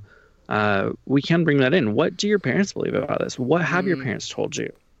 though, we can bring that in. What do your parents believe about this? What have your parents told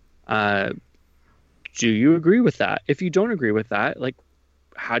you? Do you agree with that? If you don't agree with that, like,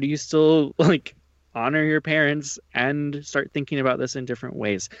 how do you still like honor your parents and start thinking about this in different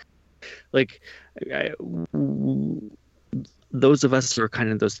ways? Like, those of us who are kind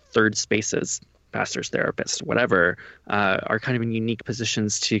of those third spaces, pastors, therapists, whatever, are kind of in unique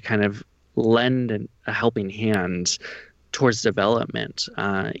positions to kind of lend a helping hand towards development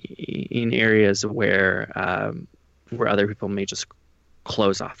in areas where other people may just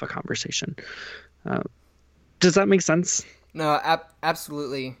close off a conversation. Does that make sense? No,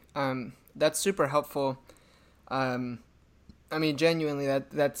 absolutely. That's super helpful. I mean, genuinely,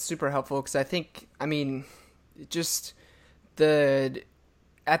 that's super helpful, because I think, I mean, just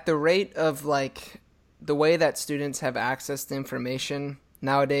at the rate of like the way that students have access to information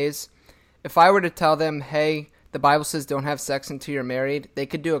nowadays, if I were to tell them, hey, the Bible says don't have sex until you're married, they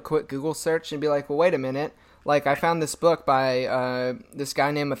could do a quick Google search and be like, well, wait a minute. Like, I found this book by this guy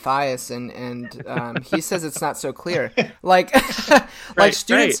named Matthias, and he says it's not so clear. Like, like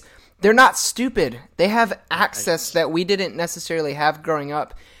students, they're not stupid. They have access that we didn't necessarily have growing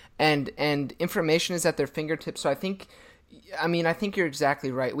up, and information is at their fingertips. So I think you're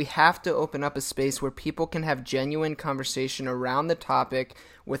exactly right. We have to open up a space where people can have genuine conversation around the topic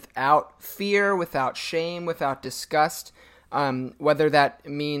without fear, without shame, without disgust. Whether that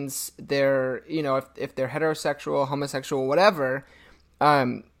means they're, if they're heterosexual, homosexual, whatever,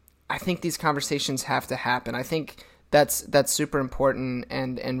 I think these conversations have to happen. I think that's super important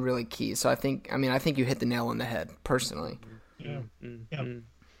and really key. So I think you hit the nail on the head, personally. Yeah.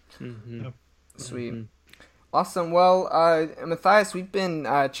 Mm-hmm. Yep. Sweet. Awesome. Well, Matthias, we've been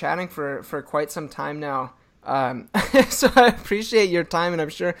chatting for quite some time now. So I appreciate your time, and I'm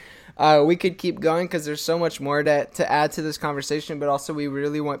sure we could keep going because there's so much more to add to this conversation, but also we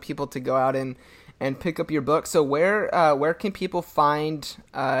really want people to go out and pick up your book. So where can people find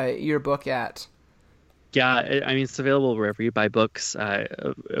your book at? Yeah, I mean, it's available wherever you buy books.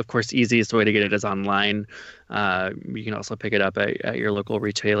 Of course, easiest way to get it is online. You can also pick it up at your local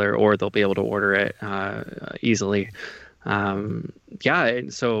retailer, or they'll be able to order it easily.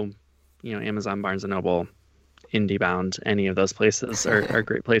 So, Amazon, Barnes & Noble, IndieBound, any of those places are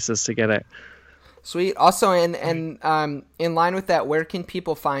great places to get it. Sweet. Also, in line with that, where can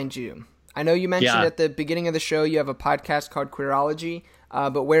people find you? I know you mentioned at the beginning of the show you have a podcast called Queerology,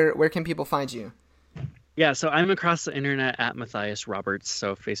 but where can people find you? Yeah, so I'm across the internet at Matthias Roberts,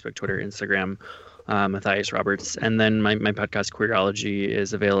 so Facebook, Twitter, Instagram, Matthias Roberts. And then my podcast, Queerology,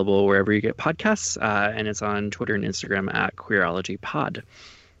 is available wherever you get podcasts, and it's on Twitter and Instagram at QueerologyPod.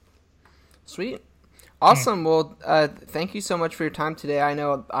 Sweet. Awesome. Well, thank you so much for your time today. I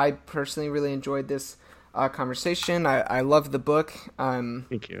know I personally really enjoyed this conversation. I love the book.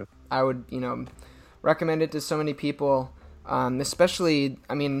 Thank you. I would, recommend it to so many people, especially,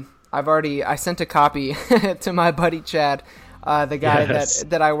 I sent a copy to my buddy Chad, the guy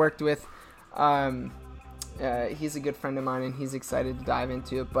that I worked with. He's a good friend of mine, and he's excited to dive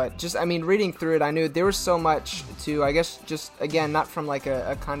into it. But just, reading through it, I knew there was so much to, I guess, just, again, not from like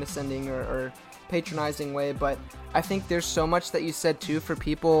a condescending or patronizing way, but I think there's so much that you said too for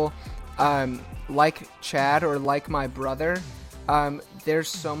people like Chad or like my brother. There's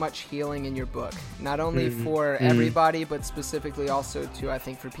so much healing in your book, not only for everybody, but specifically also too, I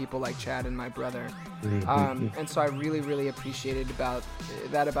think, for people like Chad and my brother. And so I really, really appreciated about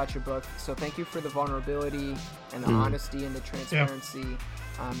your book. So thank you for the vulnerability and the honesty and the transparency.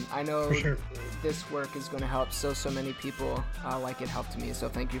 Yeah. I know this work is going to help so many people like it helped me. So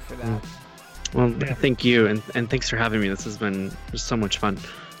thank you for that. Well, thank you. And thanks for having me. This has been so much fun.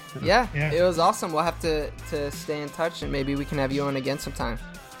 Yeah, it was awesome. We'll have to stay in touch, and maybe we can have you on again sometime.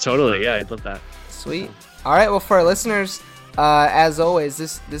 Totally, yeah, I'd love that. Sweet. All right, well, for our listeners, as always,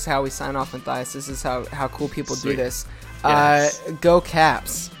 this is how we sign off, Matthias. This is how cool people do this. Yes. Go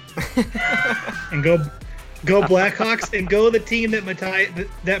Caps. And go Go Blackhawks, and go the team that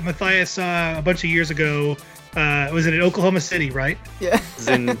Matthias saw a bunch of years ago. Was it in Oklahoma City, right? Yeah. It was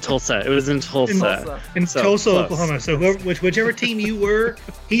in Tulsa. It was in Tulsa. In So, Tulsa, close. Oklahoma. So whichever team you were,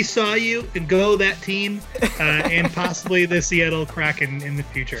 he saw you, and go that team, and possibly the Seattle Kraken in the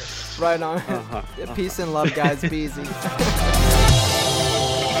future. Right on. Uh-huh. Peace and love, guys. Be easy.